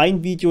 dass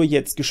mein Video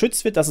jetzt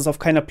geschützt wird, dass es auf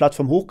keiner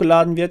Plattform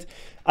hochgeladen wird.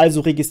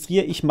 Also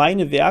registriere ich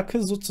meine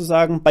Werke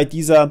sozusagen bei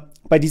dieser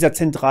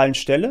zentralen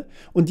Stelle.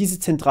 Und diese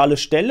zentrale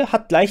Stelle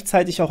hat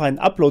gleichzeitig auch einen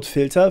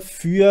Upload-Filter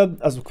für,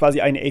 also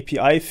quasi eine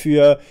API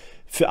für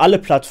alle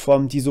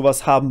Plattformen, die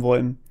sowas haben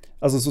wollen.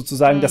 Also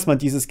sozusagen, dass Mhm. man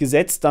dieses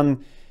Gesetz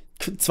dann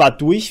zwar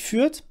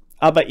durchführt,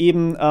 aber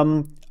eben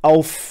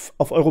auf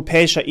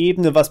europäischer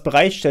Ebene was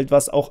bereitstellt,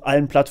 was auch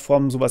allen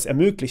Plattformen sowas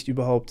ermöglicht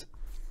überhaupt.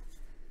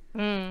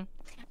 Mhm.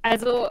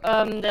 Also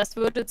das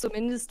würde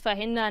zumindest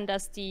verhindern,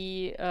 dass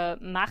die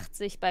Macht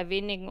sich bei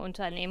wenigen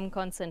Unternehmen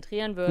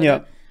konzentrieren würde.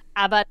 Ja,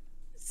 Aber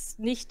das ist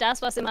nicht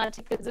das, was im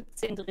Artikel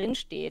 17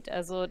 drinsteht.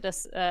 Also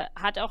das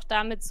hat auch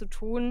damit zu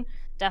tun,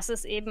 dass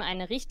es eben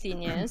eine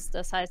Richtlinie ist.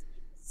 Das heißt,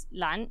 das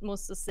Land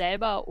muss es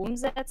selber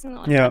umsetzen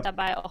und hat ja,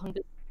 dabei auch einen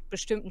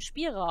bestimmten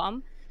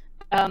Spielraum.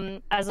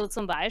 Also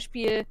zum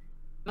Beispiel,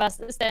 was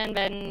ist denn,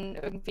 wenn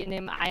irgendwie in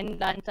dem einen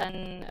Land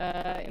dann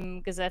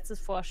im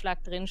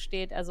Gesetzesvorschlag drin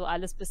steht, also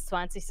alles bis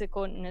 20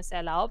 Sekunden ist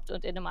erlaubt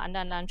und in einem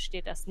anderen Land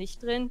steht das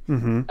nicht drin?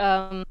 mhm.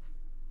 Ähm,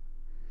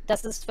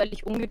 Das ist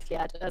völlig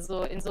ungeklärt.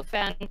 Also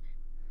insofern,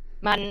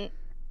 man,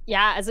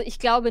 ja, also ich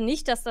glaube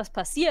nicht, dass das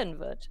passieren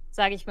wird,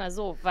 sage ich mal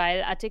so,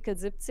 weil Artikel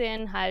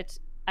 17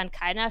 halt an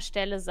keiner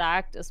Stelle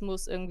sagt, es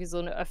muss irgendwie so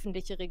eine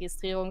öffentliche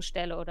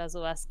Registrierungsstelle oder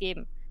sowas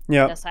geben.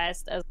 Ja. Das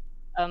heißt, also,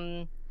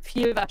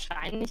 viel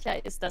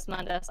wahrscheinlicher ist, dass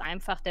man das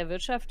einfach der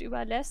Wirtschaft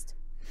überlässt.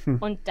 Hm.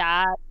 Und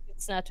da gibt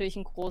es natürlich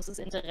ein großes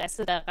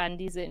Interesse daran,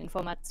 diese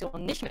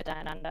Informationen nicht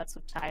miteinander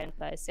zu teilen,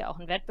 weil es ja auch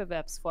ein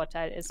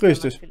Wettbewerbsvorteil ist, wenn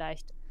man Richtig.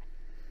 vielleicht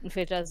ein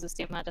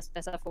Filtersystem hat, das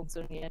besser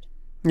funktioniert.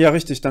 Ja,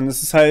 richtig. Dann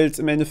ist es halt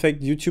im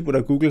Endeffekt, YouTube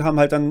oder Google haben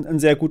halt dann einen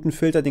sehr guten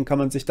Filter, den kann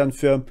man sich dann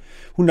für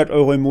 100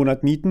 € im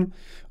Monat mieten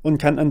und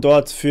kann dann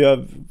dort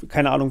für,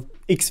 keine Ahnung,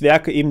 x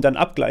Werke eben dann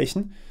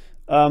abgleichen.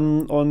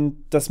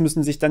 Und das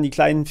müssen sich dann die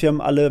kleinen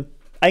Firmen alle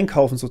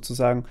einkaufen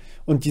sozusagen.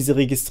 Und diese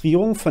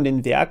Registrierung von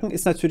den Werken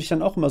ist natürlich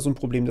dann auch immer so ein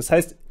Problem. Das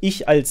heißt,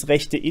 ich als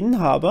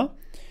Rechteinhaber,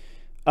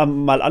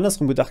 mal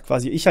andersrum gedacht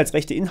quasi, ich als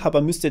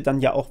Rechteinhaber müsste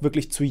dann ja auch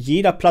wirklich zu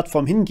jeder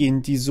Plattform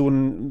hingehen, die so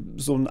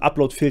einen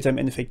Upload-Filter im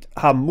Endeffekt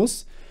haben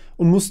muss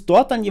und muss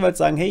dort dann jeweils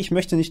sagen, hey, ich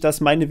möchte nicht,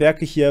 dass meine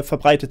Werke hier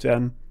verbreitet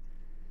werden.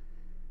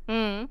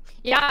 Mhm.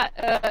 Ja,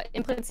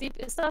 im Prinzip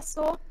ist das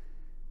so.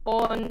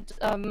 Und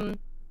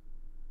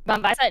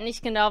man weiß halt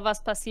nicht genau,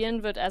 was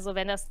passieren wird, also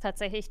wenn das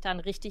tatsächlich dann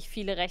richtig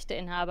viele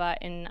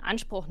Rechteinhaber in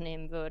Anspruch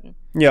nehmen würden.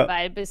 Ja,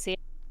 Weil bisher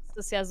ist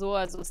es ja so,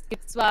 also es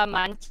gibt zwar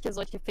manche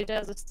solche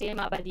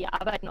Filtersysteme, aber die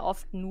arbeiten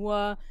oft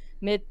nur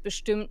mit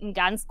bestimmten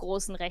ganz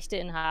großen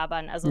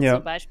Rechteinhabern. Also zum ja.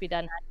 Beispiel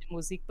dann halt im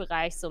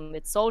Musikbereich so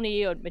mit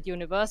Sony und mit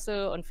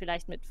Universal und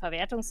vielleicht mit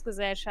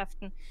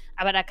Verwertungsgesellschaften.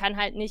 Aber da kann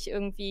halt nicht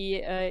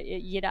irgendwie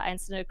jeder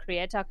einzelne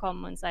Creator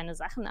kommen und seine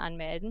Sachen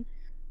anmelden.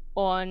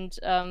 Und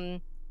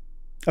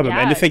Aber im ja,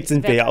 Endeffekt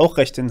sind wir wenn ja man auch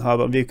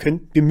Rechteinhaber und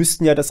wir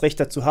müssten ja das Recht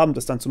dazu haben,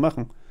 das dann zu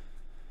machen.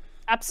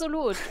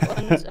 absolut.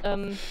 Und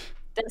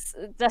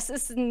Das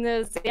ist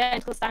eine sehr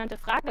interessante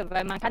Frage,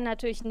 weil man kann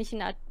natürlich nicht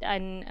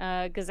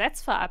ein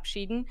Gesetz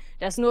verabschieden,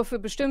 das nur für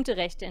bestimmte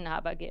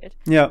Rechteinhaber gilt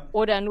Ja,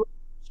 oder nur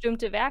für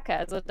bestimmte Werke.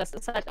 Also, das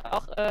ist halt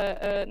auch,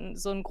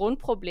 so ein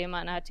Grundproblem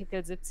an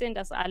Artikel 17,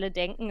 dass alle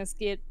denken, es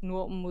geht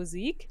nur um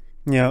Musik,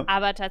 ja,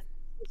 aber tatsächlich,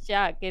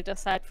 ja, gilt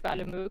das halt für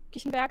alle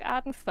möglichen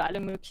Werkarten, für alle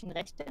möglichen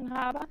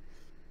Rechteinhaber.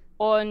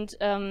 Und,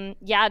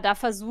 ja, da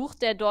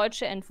versucht der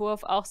deutsche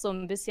Entwurf auch so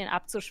ein bisschen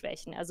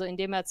abzuschwächen. Also,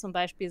 indem er zum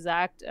Beispiel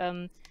sagt,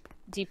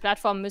 die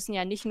Plattformen müssen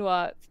ja nicht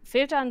nur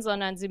filtern,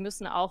 sondern sie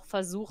müssen auch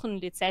versuchen,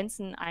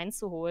 Lizenzen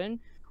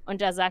einzuholen.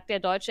 Und da sagt der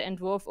deutsche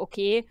Entwurf: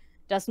 „Okay,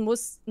 das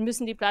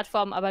müssen die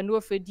Plattformen aber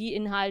nur für die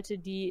Inhalte,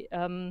 die,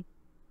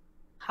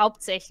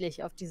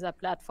 hauptsächlich auf dieser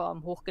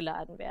Plattform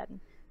hochgeladen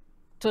werden."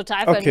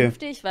 Total okay.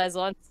 vernünftig, weil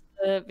sonst,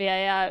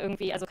 wäre ja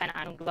irgendwie, also, keine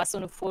Ahnung, du hast so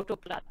eine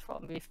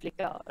Fotoplattform wie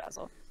Flickr oder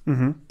so,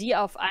 Mhm. die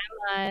auf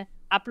einmal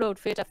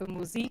Uploadfilter für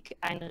Musik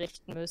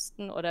einrichten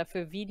müssten oder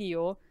für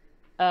Video,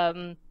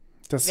 ähm,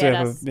 Das wäre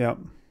wäre, das ja,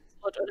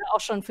 oder auch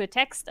schon für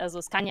Text. Also,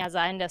 es kann ja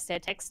sein, dass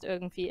der Text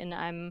irgendwie in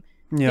einem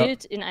ja,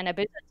 Bild in einer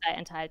Bilddatei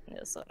enthalten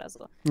ist oder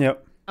so. ja,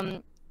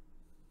 Ähm,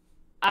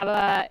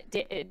 aber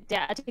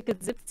der Artikel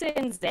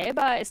 17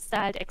 selber ist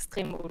da halt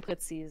extrem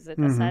unpräzise.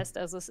 Das mhm. heißt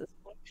also, es ist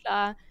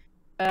unklar,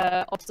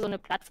 ob so eine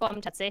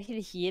Plattform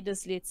tatsächlich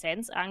jedes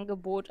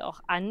Lizenzangebot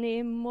auch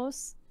annehmen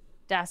muss,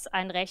 das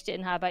ein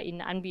Rechteinhaber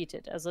ihnen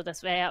anbietet. Also,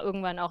 das wäre ja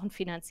irgendwann auch ein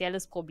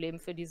finanzielles Problem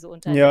für diese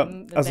Ja,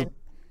 Unternehmen, wenn also es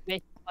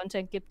welchen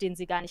Content gibt, den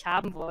sie gar nicht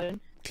haben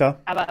wollen,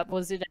 klar. aber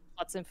wo sie dann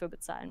trotzdem für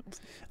bezahlen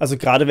müssen. Also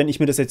gerade wenn ich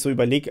mir das jetzt so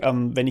überlege,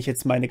 wenn ich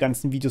jetzt meine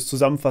ganzen Videos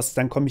zusammenfasse,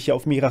 dann komme ich ja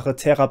auf mehrere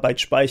Terabyte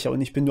Speicher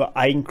und ich bin nur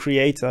ein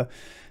Creator.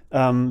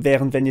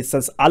 Während wenn jetzt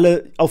das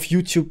alle auf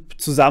YouTube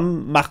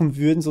zusammen machen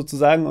würden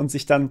sozusagen und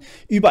sich dann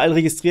überall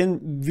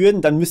registrieren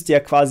würden, dann müsste ja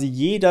quasi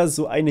jeder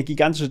so eine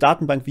gigantische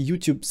Datenbank wie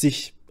YouTube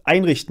sich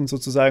einrichten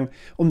sozusagen,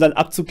 um dann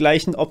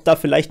abzugleichen, ob da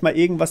vielleicht mal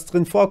irgendwas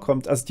drin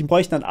vorkommt. Also die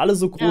bräuchten dann alle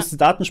so Ja. große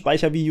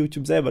Datenspeicher wie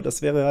YouTube selber.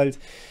 Das wäre halt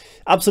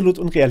absolut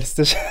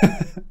unrealistisch.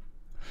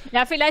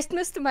 Ja, vielleicht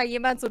müsste mal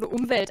jemand so eine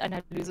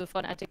Umweltanalyse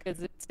von Artikel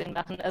 17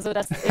 machen. Also,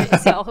 das,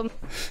 ist ja auch im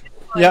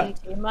Bitcoin Ja. 'n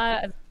Thema.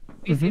 Also,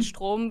 wie viel Mhm.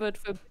 Strom wird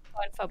für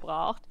Bitcoin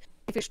verbraucht?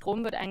 Wie viel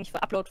Strom wird eigentlich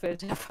für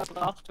Uploadfilter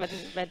verbraucht,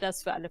 wenn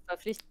das für alle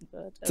verpflichtend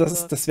wird?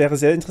 Also, Das wäre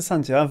sehr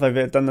interessant, ja, weil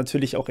wir dann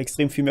natürlich auch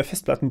extrem viel mehr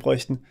Festplatten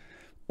bräuchten.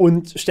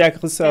 Und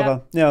stärkere ja.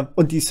 Server. Ja,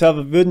 und die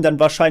Server würden dann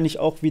wahrscheinlich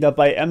auch wieder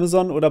bei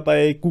Amazon oder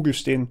bei Google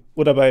stehen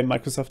oder bei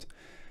Microsoft.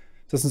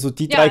 Das sind so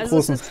die Ja, drei also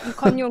es großen. ist ein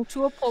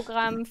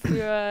Konjunkturprogramm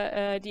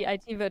für, die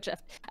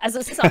IT-Wirtschaft. Also,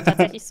 es ist auch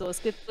tatsächlich so,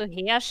 es gibt so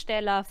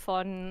Hersteller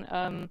von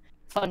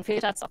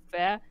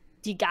Filtersoftware,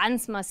 die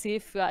ganz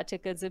massiv für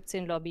Artikel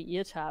 17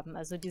 lobbyiert haben.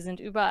 Also, die sind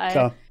überall,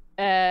 Klar.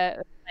 bei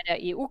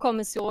der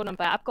EU-Kommission und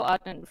bei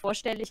Abgeordneten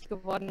vorstellig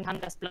geworden und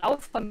haben das blau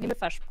vom Himmel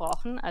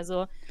versprochen.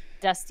 Also,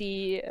 dass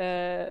die,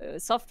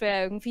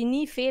 Software irgendwie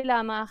nie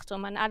Fehler macht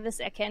und man alles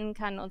erkennen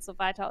kann und so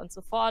weiter und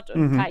so fort und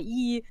Mhm.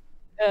 KI,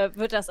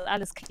 wird das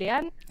alles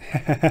klären.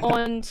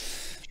 Und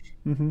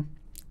Mhm.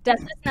 das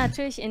ist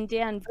natürlich in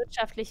deren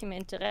wirtschaftlichem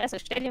Interesse.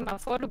 Stell dir mal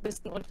vor, du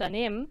bist 'n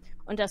Unternehmen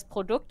und das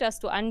Produkt, das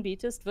du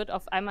anbietest, wird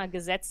auf einmal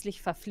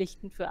gesetzlich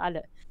verpflichtend für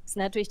alle. Das ist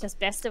natürlich das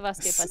Beste, was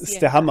dir Das ist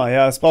passieren der Hammer, kann.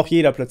 ja. Das braucht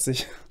jeder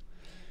plötzlich.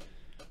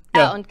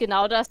 Ja, Ja. und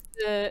genau das,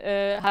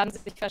 haben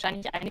sich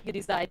wahrscheinlich einige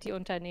dieser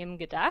IT-Unternehmen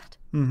gedacht.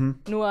 Mhm.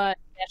 Nur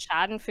der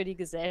Schaden für die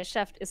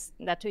Gesellschaft ist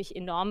natürlich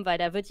enorm, weil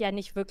da wird ja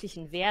nicht wirklich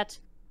 'n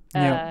Wert,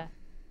 Ja. äh,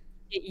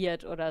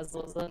 kreiert oder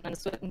so, sondern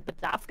es wird 'n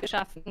Bedarf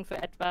geschaffen für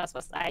etwas,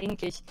 was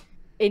eigentlich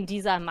in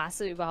dieser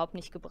Masse überhaupt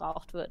nicht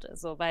gebraucht wird.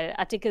 Also, weil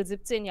Artikel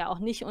 17 ja auch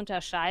nicht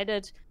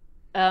unterscheidet,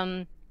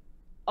 ähm,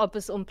 ob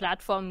es um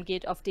Plattformen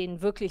geht, auf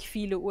denen wirklich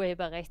viele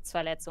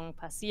Urheberrechtsverletzungen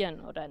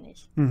passieren oder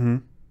nicht.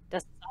 Mhm.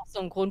 Das ist auch so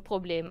 'n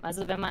Grundproblem.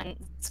 Also, wenn man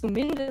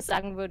zumindest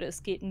sagen würde,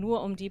 es geht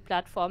nur um die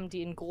Plattformen,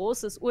 die 'n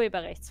großes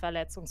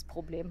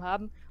Urheberrechtsverletzungsproblem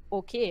haben,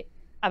 okay,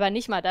 aber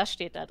nicht mal das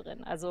steht da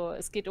drin. Also,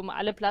 es geht um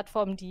alle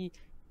Plattformen, die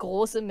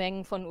große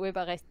Mengen von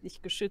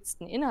urheberrechtlich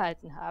geschützten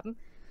Inhalten haben,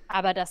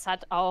 aber das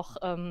hat auch,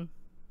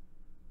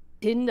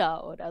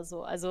 Tinder oder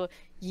so. Also,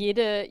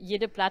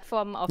 jede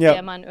Plattform, auf der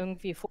Ja. man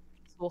irgendwie Fotos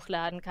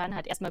hochladen kann,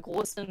 hat erst mal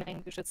große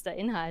Mengen geschützter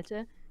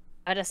Inhalte.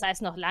 Aber das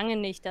heißt noch lange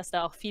nicht, dass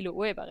da auch viele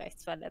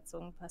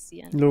Urheberrechtsverletzungen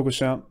passieren.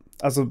 Logisch, ja.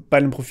 Also bei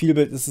einem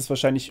Profilbild ist es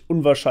wahrscheinlich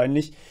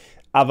unwahrscheinlich,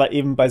 aber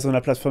eben bei so einer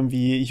Plattform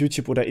wie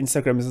YouTube oder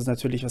Instagram ist es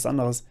natürlich was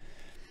anderes.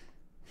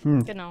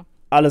 Hm. Genau.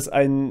 Alles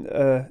ein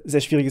sehr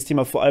schwieriges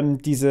Thema. Vor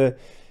allem diese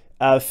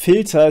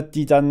Filter,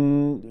 die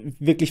dann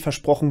wirklich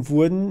versprochen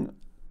wurden,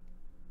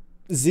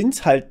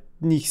 sind halt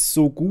nicht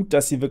so gut,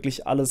 dass sie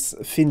wirklich alles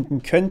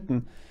finden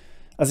könnten.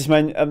 Also ich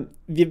meine,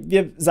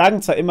 wir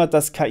sagen zwar immer,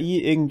 dass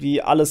KI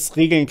irgendwie alles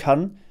regeln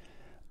kann,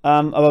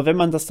 aber wenn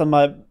man das dann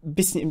mal ein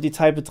bisschen im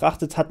Detail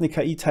betrachtet, hat eine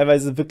KI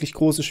teilweise wirklich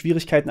große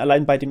Schwierigkeiten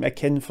allein bei dem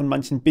Erkennen von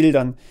manchen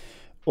Bildern.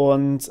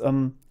 Und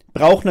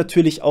braucht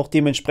natürlich auch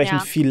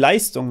dementsprechend Ja. viel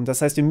Leistung.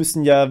 Das heißt, wir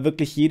müssen ja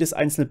wirklich jedes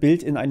einzelne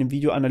Bild in einem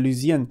Video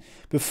analysieren,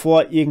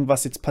 bevor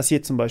irgendwas jetzt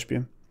passiert zum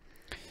Beispiel.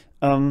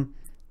 Ähm,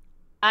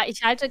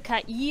 Ich halte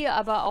KI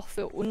aber auch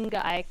für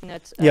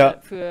ungeeignet Ja,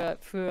 für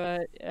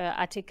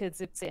Artikel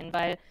 17,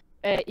 weil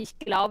ich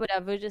glaube,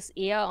 da würde es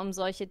eher um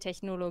solche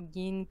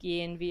Technologien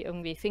gehen, wie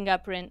irgendwie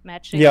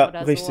Fingerprint-Matching ja,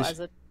 oder so. richtig.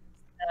 Also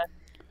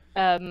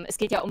es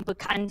geht ja um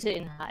bekannte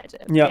Inhalte,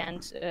 Ja,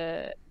 während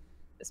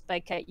es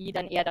bei KI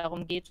dann eher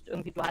darum geht,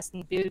 irgendwie du hast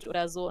ein Bild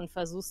oder so und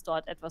versuchst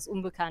dort etwas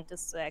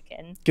Unbekanntes zu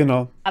erkennen.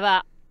 genau.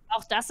 Aber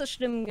auch das ist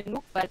schlimm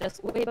genug, weil das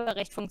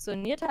Urheberrecht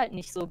funktioniert halt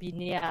nicht so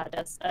binär,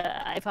 dass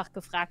einfach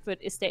gefragt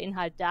wird, ist der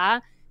Inhalt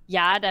da?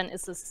 Ja, dann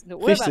ist es eine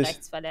Richtig.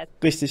 Urheberrechtsverletzung.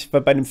 Richtig,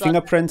 weil bei einem Sondern,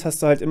 Fingerprint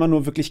hast du halt immer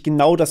nur wirklich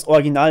genau das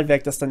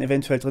Originalwerk, das dann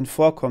eventuell drin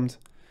vorkommt.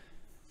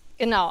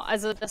 genau,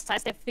 also das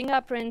heißt, der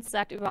Fingerprint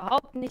sagt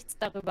überhaupt nichts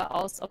darüber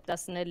aus, ob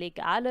das eine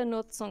legale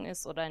Nutzung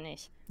ist oder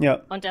nicht.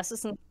 Ja, Und das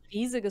ist ein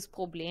riesiges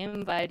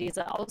Problem, weil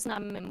diese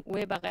Ausnahmen im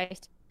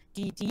Urheberrecht,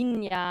 die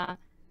dienen ja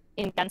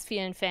in ganz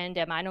vielen Fällen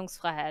der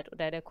Meinungsfreiheit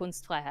oder der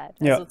Kunstfreiheit,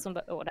 ja,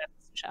 oder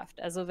Wissenschaft.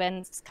 Also wenn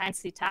es kein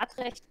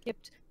Zitatrecht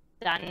gibt,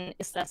 dann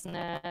ist das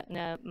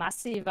eine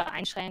massive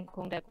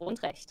Einschränkung der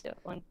Grundrechte.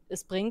 Und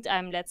es bringt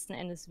einem letzten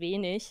Endes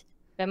wenig,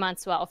 wenn man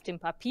zwar auf dem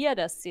Papier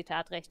das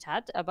Zitatrecht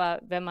hat,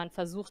 aber wenn man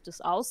versucht,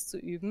 es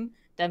auszuüben,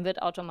 dann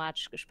wird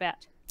automatisch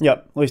gesperrt.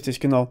 ja, richtig,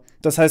 genau.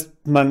 Das heißt,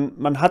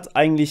 man hat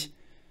eigentlich,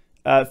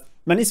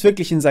 man ist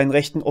wirklich in seinen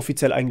Rechten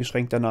offiziell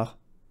eingeschränkt danach.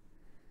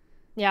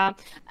 Ja,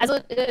 also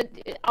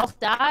auch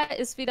da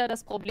ist wieder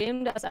das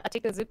Problem, dass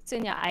Artikel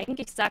 17 ja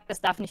eigentlich sagt,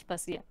 das darf nicht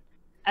passieren.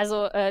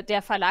 Also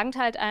der verlangt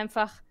halt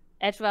einfach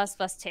etwas,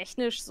 was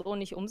technisch so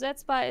nicht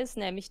umsetzbar ist,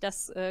 nämlich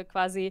dass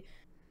quasi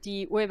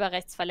die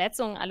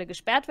Urheberrechtsverletzungen alle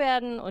gesperrt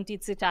werden und die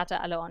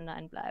Zitate alle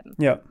online bleiben.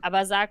 Ja,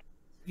 Aber sagt,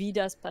 wie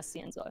das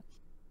passieren soll.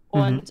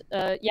 mhm. Und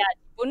ja,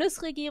 die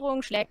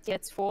Bundesregierung schlägt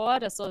jetzt vor,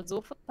 das soll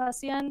so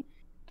passieren,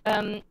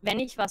 wenn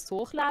ich was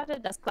hochlade,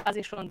 dass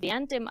quasi schon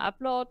während dem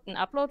Upload ein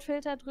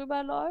Upload-Filter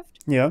drüber läuft.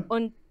 Ja,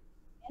 Und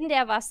wenn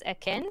der was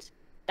erkennt,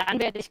 dann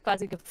werde ich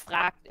quasi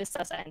gefragt, ist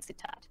das ein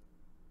Zitat?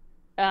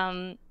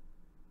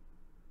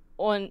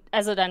 Und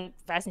also dann,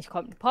 weiß nicht,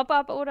 kommt ein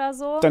Pop-up oder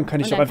so. dann kann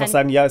ich Und doch dann einfach kann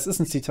sagen, ja, es ist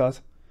ein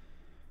Zitat.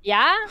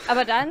 ja,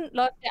 aber dann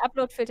läuft der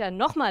Upload-Filter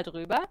nochmal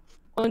drüber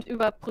und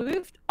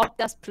überprüft, ob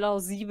das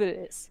plausibel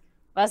ist.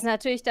 Was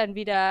natürlich dann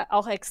wieder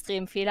auch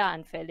extrem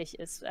fehleranfällig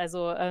ist.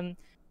 Also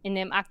in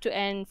dem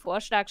aktuellen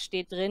Vorschlag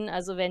steht drin,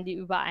 also wenn die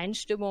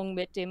Übereinstimmung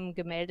mit dem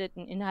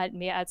gemeldeten Inhalt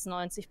mehr als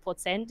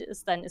 90%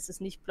 ist, dann ist es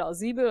nicht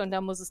plausibel und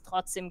dann muss es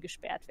trotzdem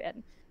gesperrt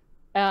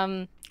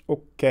werden.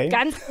 Okay.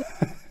 Ganz,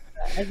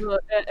 also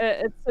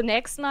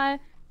zunächst mal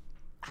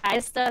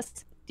heißt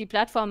das, die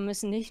Plattformen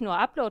müssen nicht nur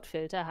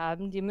Upload-Filter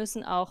haben, die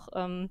müssen auch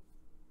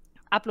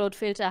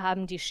Upload-Filter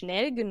haben, die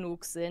schnell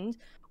genug sind,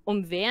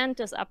 um während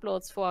des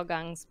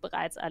Uploads-Vorgangs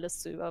bereits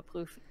alles zu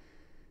überprüfen.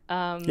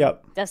 Ja,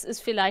 Das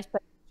ist vielleicht bei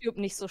YouTube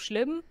nicht so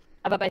schlimm,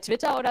 aber bei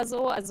Twitter oder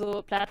so,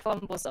 also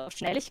Plattformen, wo es auf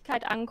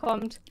Schnelligkeit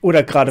ankommt,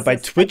 oder gerade ist bei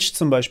es Twitch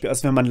zum Beispiel,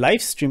 also wenn man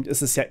live streamt,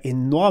 ist es ja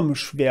enorm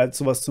schwer,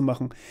 sowas zu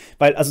machen.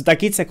 Weil, also da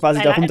geht es ja quasi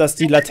bei darum, dass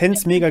die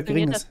Latenz mega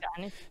gering funktioniert das ist. gar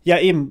nicht. Ja,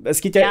 eben.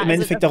 Es geht ja Ja, im also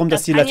Endeffekt darum, dass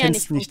das die kann ja Latenz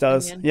nicht nicht da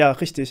ist. funktionieren. Ja,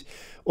 richtig.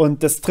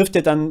 Und das trifft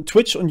ja dann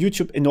Twitch und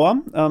YouTube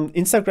enorm.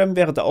 Instagram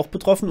wäre da auch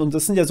betroffen. Und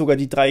das sind ja sogar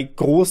die drei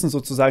großen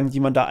sozusagen, die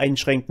man da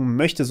einschränken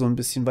möchte, so ein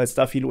bisschen, weil es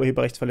da viele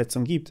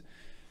Urheberrechtsverletzungen gibt.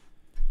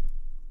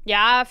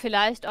 Ja,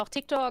 vielleicht auch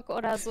TikTok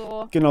oder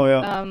so, Genau,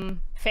 ja.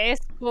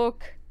 Facebook.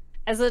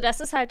 Also das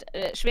ist halt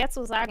schwer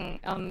zu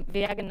sagen,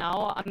 wer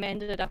genau am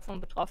Ende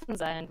davon betroffen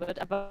sein wird,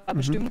 aber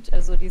bestimmt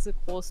also diese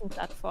großen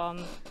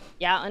Plattformen.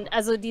 Ja, und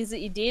also diese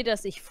Idee,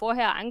 dass ich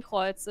vorher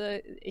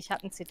ankreuze, ich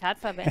habe ein Zitat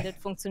verwendet,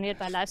 funktioniert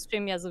bei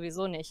Livestream ja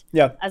sowieso nicht.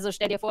 Ja, Also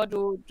stell dir vor,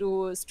 du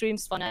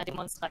streamst von einer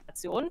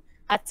Demonstration,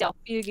 hat es ja auch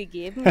viel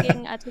gegeben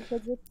gegen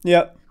Artikel 17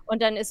 ja,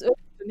 und dann ist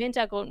irgendwie im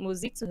Hintergrund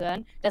Musik zu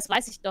hören. Das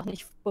weiß ich doch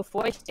nicht,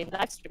 bevor ich den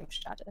Livestream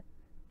starte.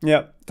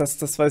 ja.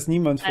 Das weiß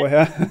niemand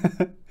vorher.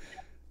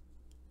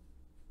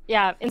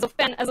 Ja,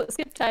 insofern, also es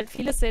gibt halt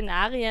viele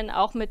Szenarien,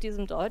 auch mit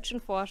diesem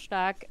deutschen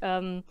Vorschlag,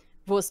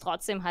 wo es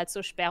trotzdem halt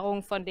zur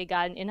Sperrung von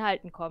legalen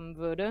Inhalten kommen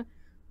würde.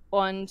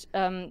 Und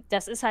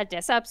das ist halt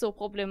deshalb so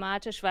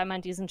problematisch, weil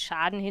man diesen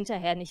Schaden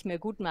hinterher nicht mehr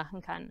gut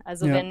machen kann.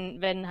 Also Ja.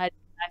 wenn halt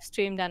der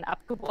Livestream dann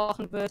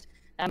abgebrochen wird,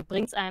 dann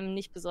bringt es einem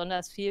nicht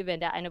besonders viel,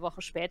 wenn der eine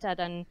Woche später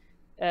dann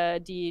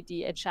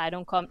die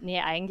Entscheidung kommt, nee,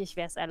 eigentlich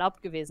wäre es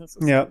erlaubt gewesen zu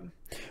Ja. streamen.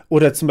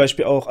 Oder zum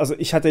Beispiel auch, also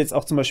ich hatte jetzt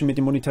auch zum Beispiel mit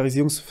dem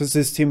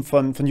Monetarisierungssystem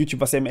von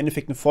YouTube, was ja im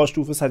Endeffekt eine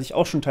Vorstufe ist, hatte ich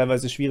auch schon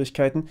teilweise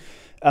Schwierigkeiten.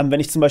 Wenn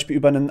ich zum Beispiel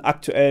über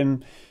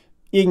einen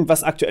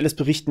irgendwas Aktuelles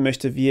berichten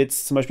möchte, wie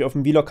jetzt zum Beispiel auf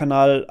dem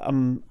Vlog-Kanal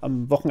am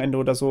Wochenende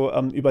oder so,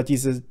 über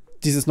dieses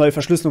neue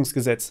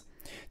Verschlüsselungsgesetz.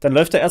 Dann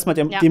läuft da erstmal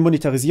der Ja.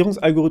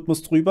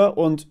 Demonetarisierungsalgorithmus drüber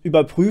und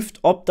überprüft,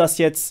 ob das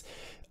jetzt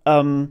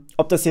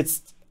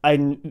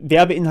ein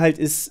Werbeinhalt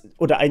ist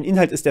oder ein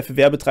Inhalt ist, der für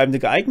Werbetreibende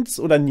geeignet ist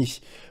oder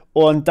nicht.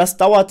 Und das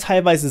dauert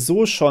teilweise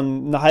so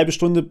schon eine halbe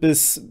Stunde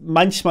bis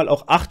manchmal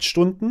auch 8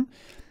 Stunden.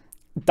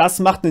 Das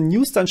macht eine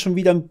News dann schon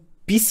wieder ein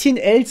bisschen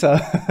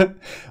älter.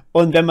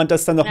 Und wenn man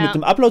das dann noch Ja. mit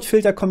einem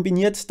Upload-Filter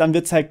kombiniert, dann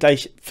wird es halt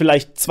gleich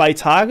vielleicht 2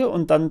 Tage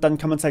und dann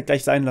kann man es halt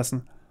gleich sein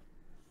lassen.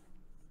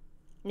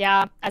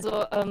 Ja,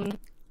 also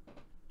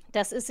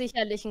Das ist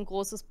sicherlich ein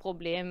großes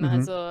Problem. Mhm.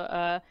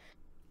 Also,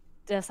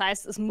 das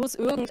heißt, es muss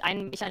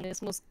irgendeinen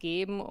Mechanismus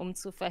geben, um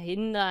zu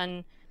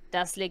verhindern,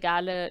 dass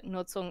legale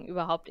Nutzungen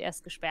überhaupt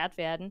erst gesperrt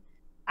werden.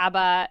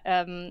 Aber,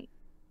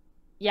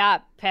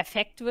 ja,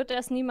 perfekt wird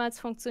das niemals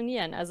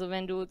funktionieren. Also,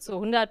 wenn du zu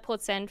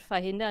 100%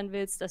 verhindern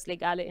willst, dass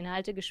legale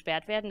Inhalte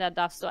gesperrt werden, dann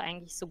darfst du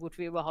eigentlich so gut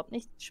wie überhaupt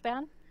nichts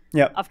sperren.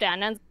 Ja, Auf der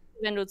anderen Seite,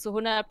 wenn du zu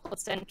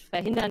 100%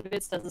 verhindern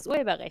willst, dass es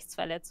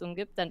Urheberrechtsverletzungen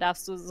gibt, dann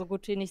darfst du so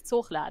gut wie nichts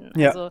hochladen.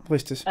 ja, Also,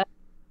 richtig.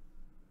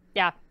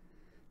 ja,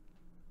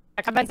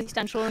 da kann man sich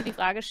dann schon die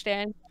Frage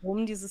stellen,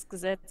 warum dieses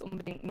Gesetz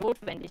unbedingt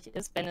notwendig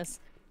ist, wenn es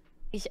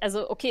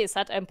also okay, es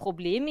hat ein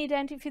Problem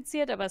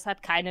identifiziert, aber es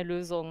hat keine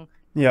Lösung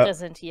Ja,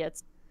 präsentiert.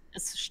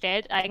 Es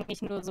stellt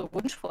eigentlich nur so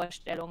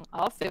Wunschvorstellungen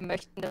auf. Wir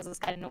möchten, dass es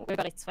keine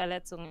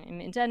Urheberrechtsverletzungen im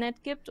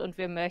Internet gibt und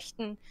wir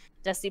möchten,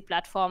 dass die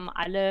Plattformen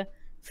alle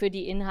für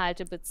die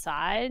Inhalte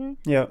bezahlen,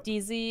 ja.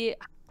 die sie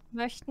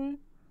möchten.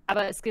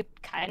 Aber es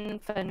gibt keinen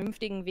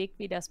vernünftigen Weg,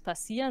 wie das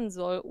passieren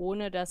soll,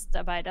 ohne dass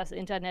dabei das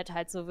Internet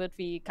halt so wird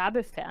wie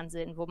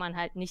Kabelfernsehen, wo man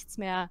halt nichts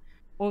mehr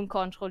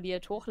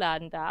unkontrolliert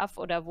hochladen darf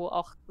oder wo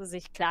auch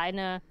sich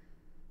kleine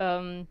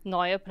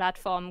neue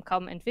Plattformen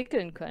kaum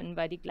entwickeln können,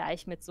 weil die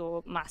gleich mit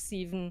so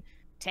massiven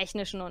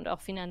technischen und auch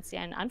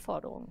finanziellen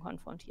Anforderungen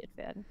konfrontiert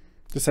werden.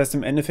 Das heißt,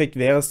 im Endeffekt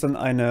wäre es dann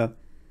eine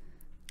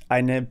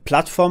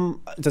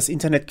Plattform, das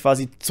Internet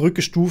quasi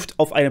zurückgestuft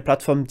auf eine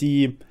Plattform,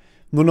 die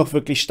nur noch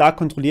wirklich stark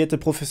kontrollierte,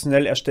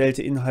 professionell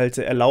erstellte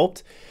Inhalte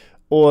erlaubt.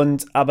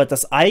 Und aber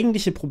das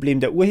eigentliche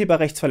Problem der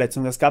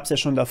Urheberrechtsverletzung, das gab es ja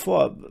schon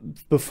davor,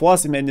 bevor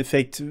es im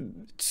Endeffekt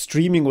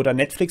Streaming oder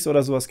Netflix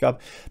oder sowas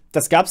gab.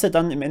 Das gab es ja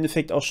dann im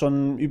Endeffekt auch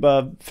schon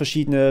über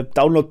verschiedene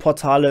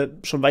Download-Portale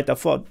schon weit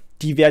davor.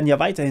 Die werden ja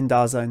weiterhin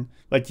da sein,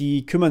 weil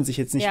die kümmern sich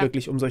jetzt nicht Ja,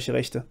 wirklich um solche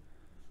Rechte.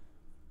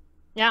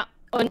 ja.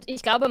 Und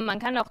ich glaube, man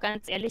kann auch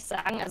ganz ehrlich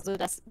sagen, also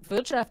das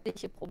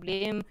wirtschaftliche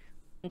Problem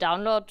von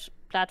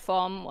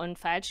Download-Plattformen und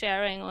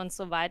File-Sharing und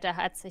so weiter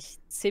hat sich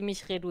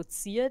ziemlich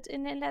reduziert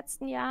in den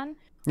letzten Jahren.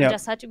 Und Ja,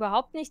 das hat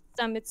überhaupt nichts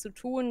damit zu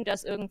tun,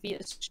 dass irgendwie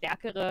es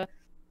stärkere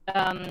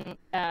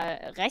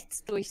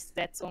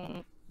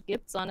Rechtsdurchsetzungen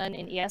gibt, sondern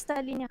in erster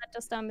Linie hat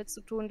das damit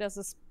zu tun, dass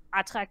es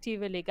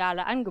attraktive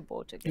legale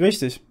Angebote gibt.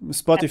 richtig.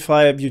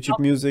 Spotify, YouTube Auch,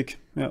 Music,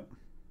 ja.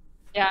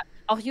 ja,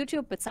 auch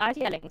YouTube bezahlt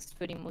ja längst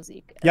für die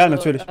Musik. Ja, Also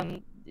natürlich.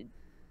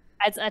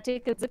 als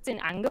Artikel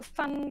 17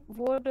 angefangen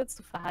wurde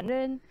zu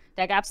verhandeln,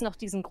 da gab es noch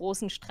diesen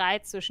großen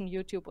Streit zwischen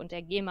YouTube und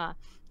der GEMA.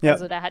 Ja,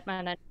 Also da hat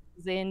man dann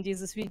gesehen,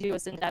 dieses Video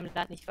ist in deinem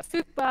Land nicht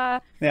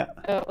verfügbar ja,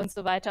 und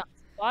so weiter und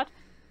so fort.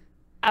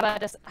 Aber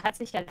das hat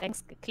sich ja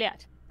längst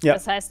geklärt. ja.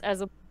 Das heißt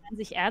also, man kann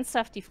sich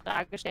ernsthaft die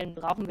Frage stellen,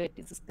 brauchen wir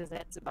dieses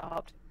Gesetz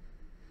überhaupt?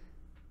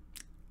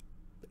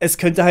 Es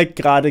könnte halt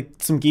gerade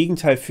zum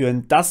Gegenteil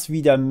führen, dass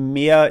wieder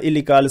mehr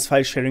illegales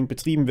File-Sharing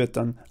betrieben wird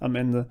dann am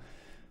Ende.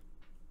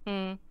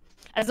 Hm.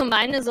 Also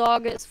meine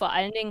Sorge ist vor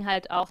allen Dingen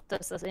halt auch,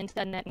 dass das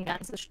Internet ein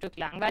ganzes Stück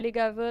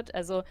langweiliger wird.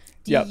 Also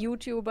die Ja,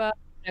 YouTuber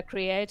oder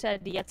Creator,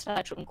 die jetzt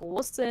halt schon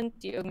groß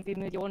sind, die irgendwie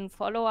Millionen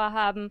Follower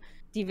haben,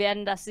 die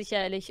werden das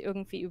sicherlich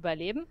irgendwie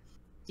überleben.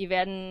 Die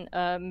werden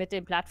mit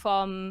den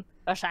Plattformen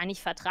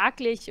wahrscheinlich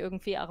vertraglich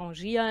irgendwie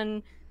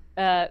arrangieren,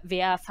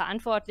 wer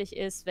verantwortlich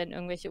ist, wenn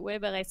irgendwelche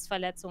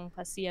Urheberrechtsverletzungen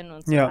passieren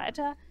und so ja,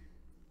 weiter.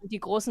 Und die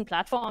großen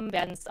Plattformen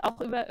werden es auch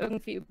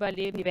irgendwie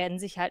überleben. Die werden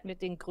sich halt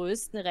mit den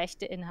größten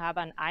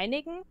Rechteinhabern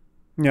einigen,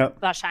 ja,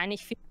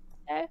 wahrscheinlich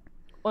finanziell.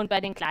 Und bei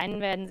den Kleinen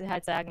werden sie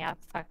halt sagen, ja,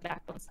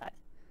 verklagt uns halt.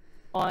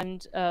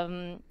 Und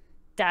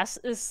das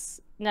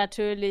ist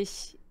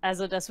natürlich,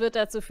 also das wird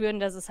dazu führen,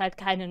 dass es halt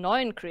keine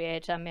neuen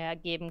Creator mehr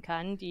geben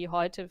kann, die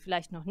heute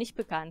vielleicht noch nicht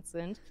bekannt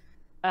sind,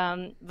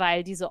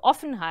 weil diese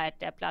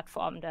Offenheit der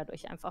Plattformen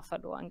dadurch einfach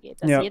verloren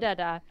geht, dass ja, jeder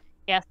da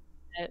erst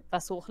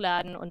was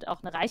hochladen und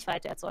auch eine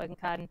Reichweite erzeugen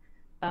kann.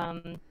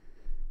 Und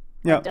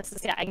ja, das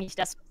ist ja eigentlich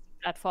das, was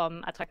die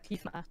Plattformen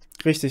attraktiv macht.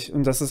 richtig.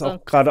 Und das ist auch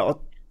Sonst, gerade auch,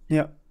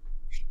 ja,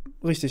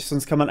 richtig.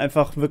 Sonst kann man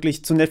einfach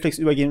wirklich zu Netflix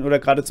übergehen oder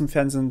gerade zum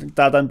Fernsehen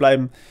da dann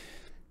bleiben.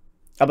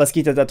 Aber es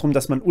geht ja darum,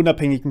 dass man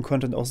unabhängigen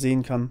Content auch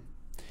sehen kann.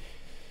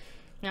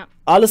 ja.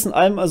 Alles in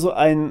allem also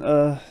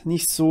ein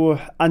nicht so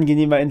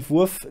angenehmer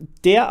Entwurf,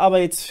 der aber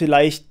jetzt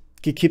vielleicht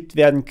gekippt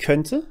werden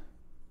könnte.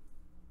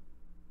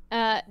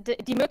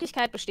 Die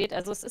Möglichkeit besteht,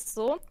 also es ist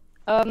so,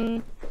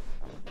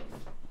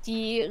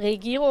 die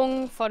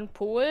Regierung von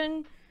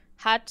Polen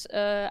hat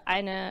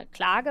eine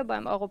Klage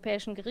beim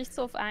Europäischen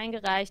Gerichtshof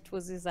eingereicht, wo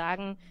sie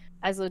sagen,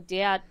 also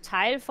der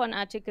Teil von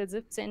Artikel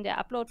 17, der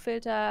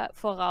Uploadfilter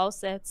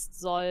voraussetzt,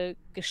 soll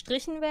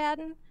gestrichen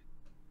werden,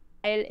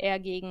 weil er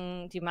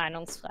gegen die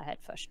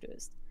Meinungsfreiheit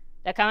verstößt.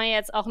 Da kann man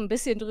jetzt auch ein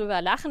bisschen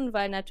drüber lachen,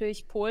 weil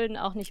natürlich Polen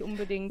auch nicht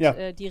unbedingt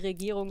Ja, die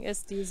Regierung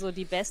ist, die so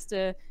die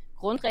beste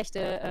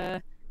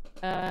Grundrechte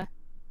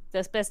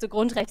das beste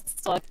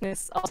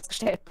Grundrechtszeugnis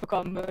ausgestellt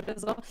bekommen würde.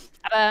 So.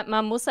 Aber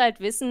man muss halt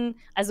wissen,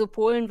 also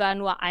Polen war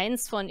nur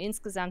eins von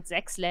insgesamt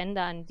 6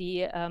 Ländern,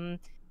 die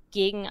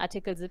gegen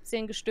Artikel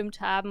 17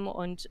 gestimmt haben.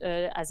 Und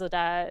also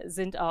da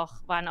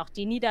waren auch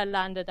die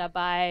Niederlande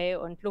dabei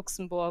und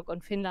Luxemburg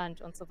und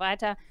Finnland und so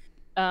weiter.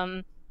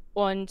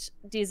 Und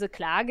diese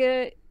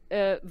Klage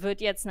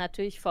wird jetzt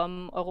natürlich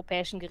vom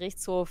Europäischen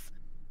Gerichtshof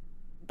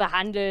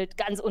behandelt,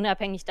 ganz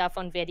unabhängig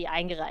davon, wer die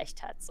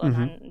eingereicht hat,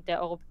 sondern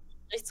der Europäische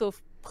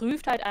Gerichtshof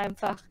prüft halt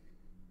einfach,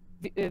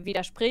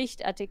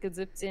 widerspricht Artikel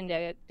 17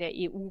 der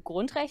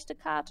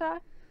EU-Grundrechtecharta.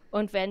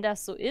 Und wenn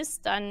das so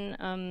ist,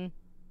 dann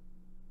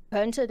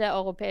könnte der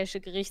Europäische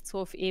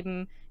Gerichtshof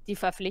eben die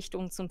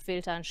Verpflichtung zum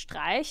Filtern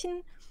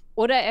streichen,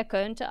 oder er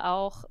könnte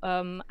auch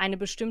eine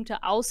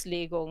bestimmte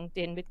Auslegung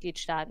den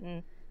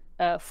Mitgliedstaaten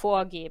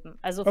vorgeben.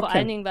 Also vor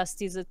allen Dingen, was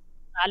diese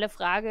zentrale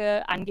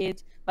Frage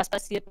angeht, was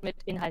passiert mit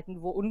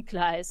Inhalten, wo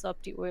unklar ist,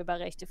 ob die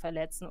Urheberrechte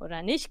verletzen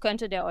oder nicht,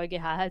 könnte der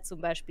EuGH halt zum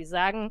Beispiel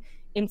sagen,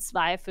 im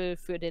Zweifel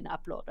für den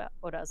Uploader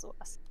oder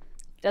sowas.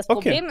 Das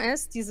Problem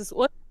ist, dieses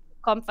Urteil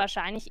kommt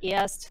wahrscheinlich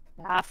erst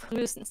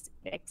frühestens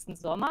nächsten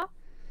Sommer.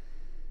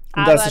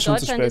 Und aber das ist schon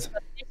Deutschland zu spät. ist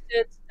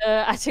verpflichtet,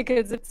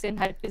 Artikel 17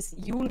 halt bis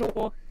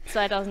Juni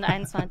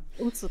 2021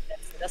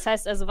 umzusetzen. Das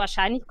heißt also,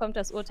 wahrscheinlich kommt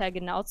das Urteil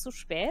genau zu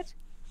spät.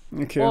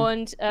 Okay.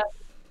 Und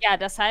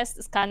das heißt,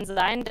 es kann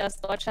sein, dass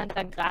Deutschland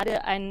dann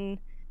gerade eine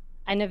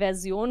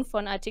Version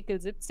von Artikel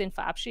 17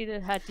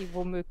 verabschiedet hat, die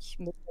womöglich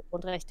mit der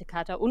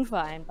Grundrechtecharta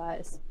unvereinbar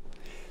ist.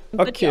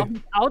 Dann wird die auch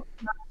nicht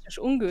automatisch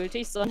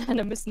ungültig, sondern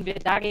dann müssen wir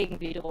dagegen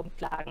wiederum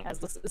klagen.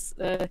 Also es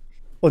ist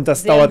und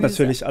das dauert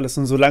natürlich alles.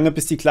 Und solange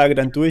bis die Klage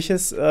dann durch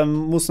ist,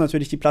 muss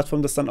natürlich die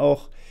Plattform das dann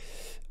auch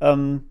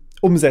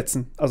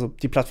umsetzen. Also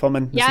die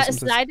Plattformen müssen ja,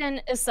 es umsetzen.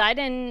 Es sei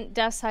denn,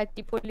 dass halt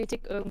die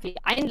Politik irgendwie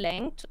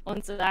einlenkt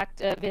und sagt,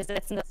 wir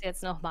setzen das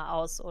jetzt nochmal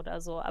aus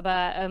oder so.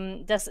 Aber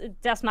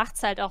das macht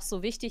es halt auch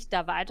so wichtig,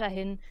 da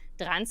weiterhin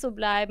dran zu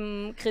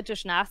bleiben,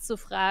 kritisch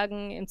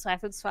nachzufragen, im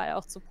Zweifelsfall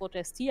auch zu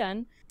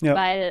protestieren. Ja.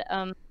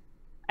 Weil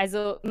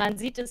also man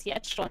sieht es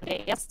jetzt schon,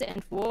 der erste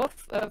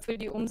Entwurf für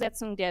die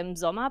Umsetzung, der im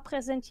Sommer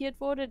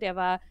präsentiert wurde, der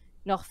war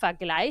noch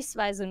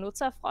vergleichsweise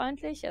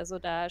nutzerfreundlich. Also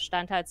da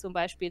stand halt zum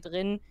Beispiel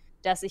drin,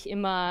 dass ich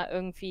immer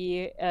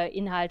irgendwie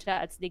Inhalte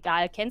als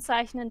legal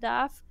kennzeichnen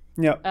darf.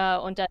 Ja.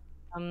 Und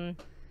dann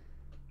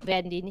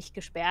werden die nicht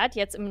gesperrt.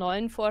 Jetzt im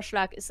neuen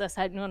Vorschlag ist das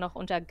halt nur noch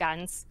unter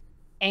ganz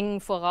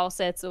engen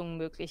Voraussetzungen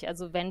möglich.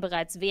 Also wenn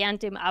bereits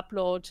während dem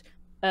Upload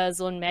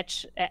so ein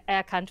Match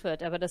erkannt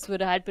wird. Aber das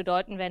würde halt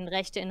bedeuten, wenn ein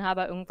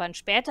Rechteinhaber irgendwann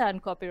später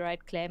einen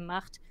Copyright-Claim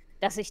macht,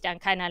 dass ich dann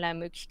keinerlei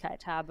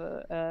Möglichkeit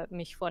habe,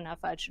 mich vor einer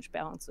falschen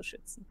Sperrung zu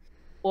schützen.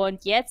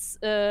 Und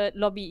jetzt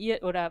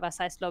lobbyiert, oder was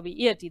heißt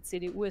lobbyiert? Die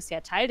CDU ist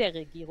ja Teil der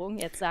Regierung.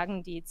 Jetzt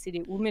sagen die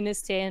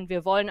CDU-Ministerien,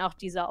 wir wollen auch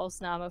diese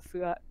Ausnahme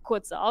für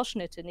kurze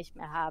Ausschnitte nicht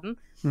mehr haben.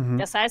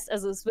 Das heißt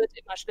also, es wird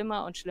immer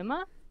schlimmer und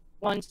schlimmer.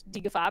 Und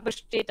die Gefahr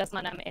besteht, dass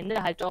man am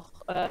Ende halt doch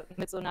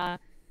mit so einer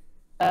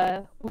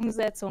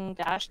Umsetzung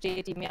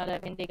dasteht, die mehr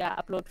oder weniger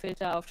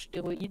Uploadfilter auf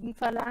Steroiden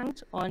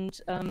verlangt.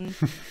 Und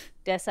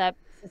deshalb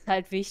ist es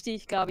halt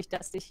wichtig, glaube ich,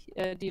 dass sich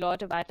die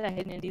Leute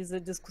weiterhin in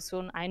diese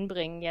Diskussion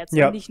einbringen jetzt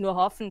und nicht nur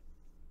hoffen,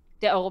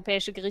 der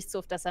Europäische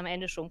Gerichtshof das am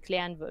Ende schon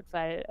klären wird,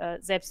 weil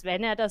selbst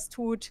wenn er das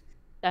tut,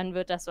 dann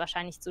wird das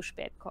wahrscheinlich zu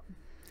spät kommen.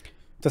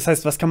 Das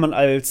heißt, was kann man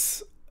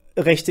als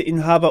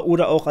Rechteinhaber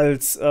oder auch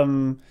als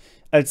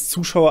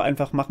Zuschauer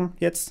einfach machen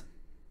jetzt?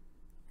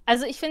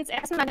 Also ich finde es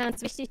erstmal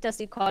ganz wichtig, dass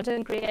die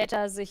Content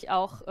Creator sich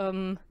auch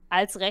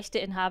als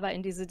Rechteinhaber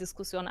in diese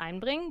Diskussion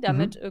einbringen,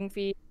 damit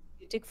irgendwie die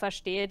Politik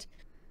versteht,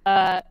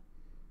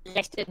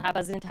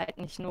 Rechteinhaber sind halt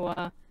nicht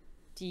nur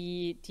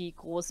die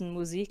großen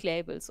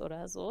Musiklabels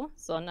oder so,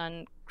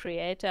 sondern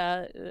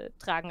Creator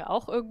tragen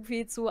auch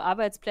irgendwie zu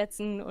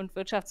Arbeitsplätzen und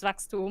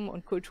Wirtschaftswachstum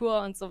und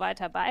Kultur und so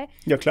weiter bei.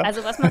 Ja, klar.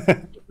 Also was man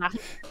machen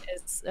kann,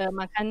 ist,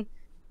 man kann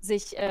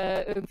sich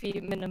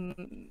irgendwie mit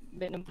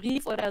einem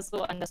Brief oder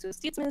so an das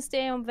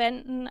Justizministerium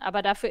wenden,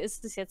 aber dafür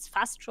ist es jetzt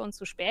fast schon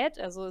zu spät.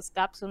 Also es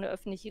gab so eine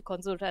öffentliche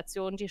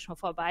Konsultation, die schon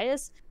vorbei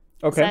ist.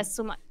 Das heißt,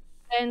 zum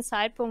aktuellen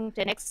Zeitpunkt,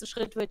 der nächste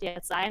Schritt wird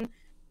jetzt sein,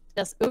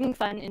 dass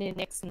irgendwann in den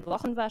nächsten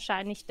Wochen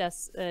wahrscheinlich,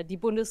 dass die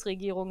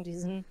Bundesregierung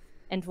diesen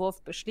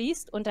Entwurf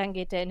beschließt und dann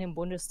geht der in den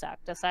Bundestag.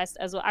 Das heißt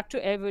also,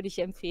 aktuell würde ich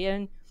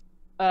empfehlen,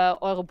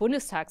 eure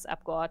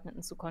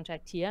Bundestagsabgeordneten zu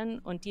kontaktieren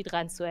und die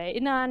daran zu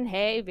erinnern,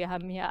 hey, wir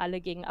haben hier alle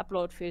gegen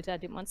Uploadfilter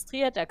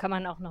demonstriert, da kann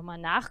man auch nochmal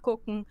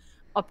nachgucken,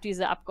 ob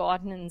diese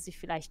Abgeordneten sich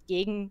vielleicht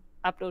gegen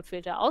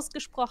Uploadfilter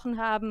ausgesprochen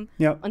haben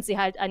und sie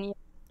halt an ihr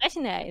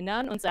Versprechen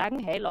erinnern und sagen,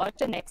 hey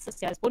Leute,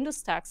 nächstes Jahr ist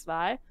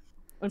Bundestagswahl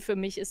und für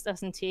mich ist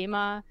das ein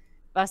Thema,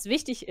 was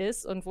wichtig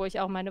ist und wo ich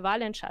auch meine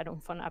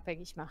Wahlentscheidung von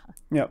abhängig mache.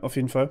 Ja, auf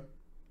jeden Fall.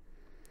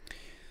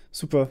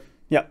 Super.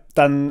 Ja,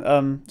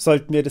 dann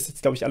sollten wir das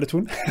jetzt, glaube ich, alle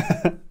tun.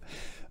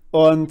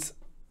 Und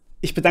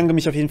ich bedanke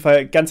mich auf jeden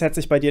Fall ganz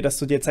herzlich bei dir, dass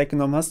du dir Zeit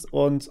genommen hast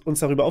und uns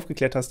darüber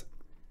aufgeklärt hast.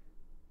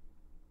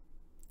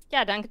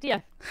 Ja, danke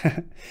dir.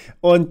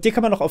 Und dir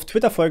kann man noch auf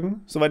Twitter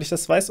folgen, soweit ich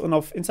das weiß, und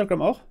auf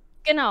Instagram auch?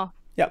 Genau.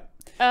 Ja.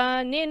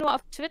 Nee, nur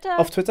auf Twitter.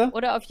 Auf Twitter?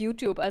 Oder auf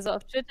YouTube. Also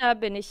auf Twitter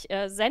bin ich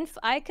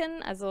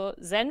Senf-Icon, also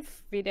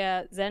Senf wie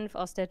der Senf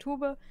aus der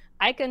Tube,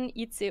 Icon,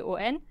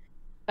 I-C-O-N.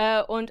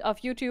 Und auf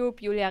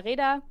YouTube Julia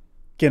Reda.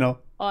 Genau.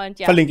 Und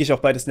ja. Verlinke ich auch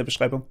beides in der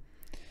Beschreibung.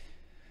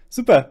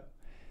 Super.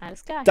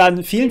 Alles klar.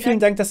 Dann vielen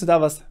Dank, dass du da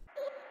warst.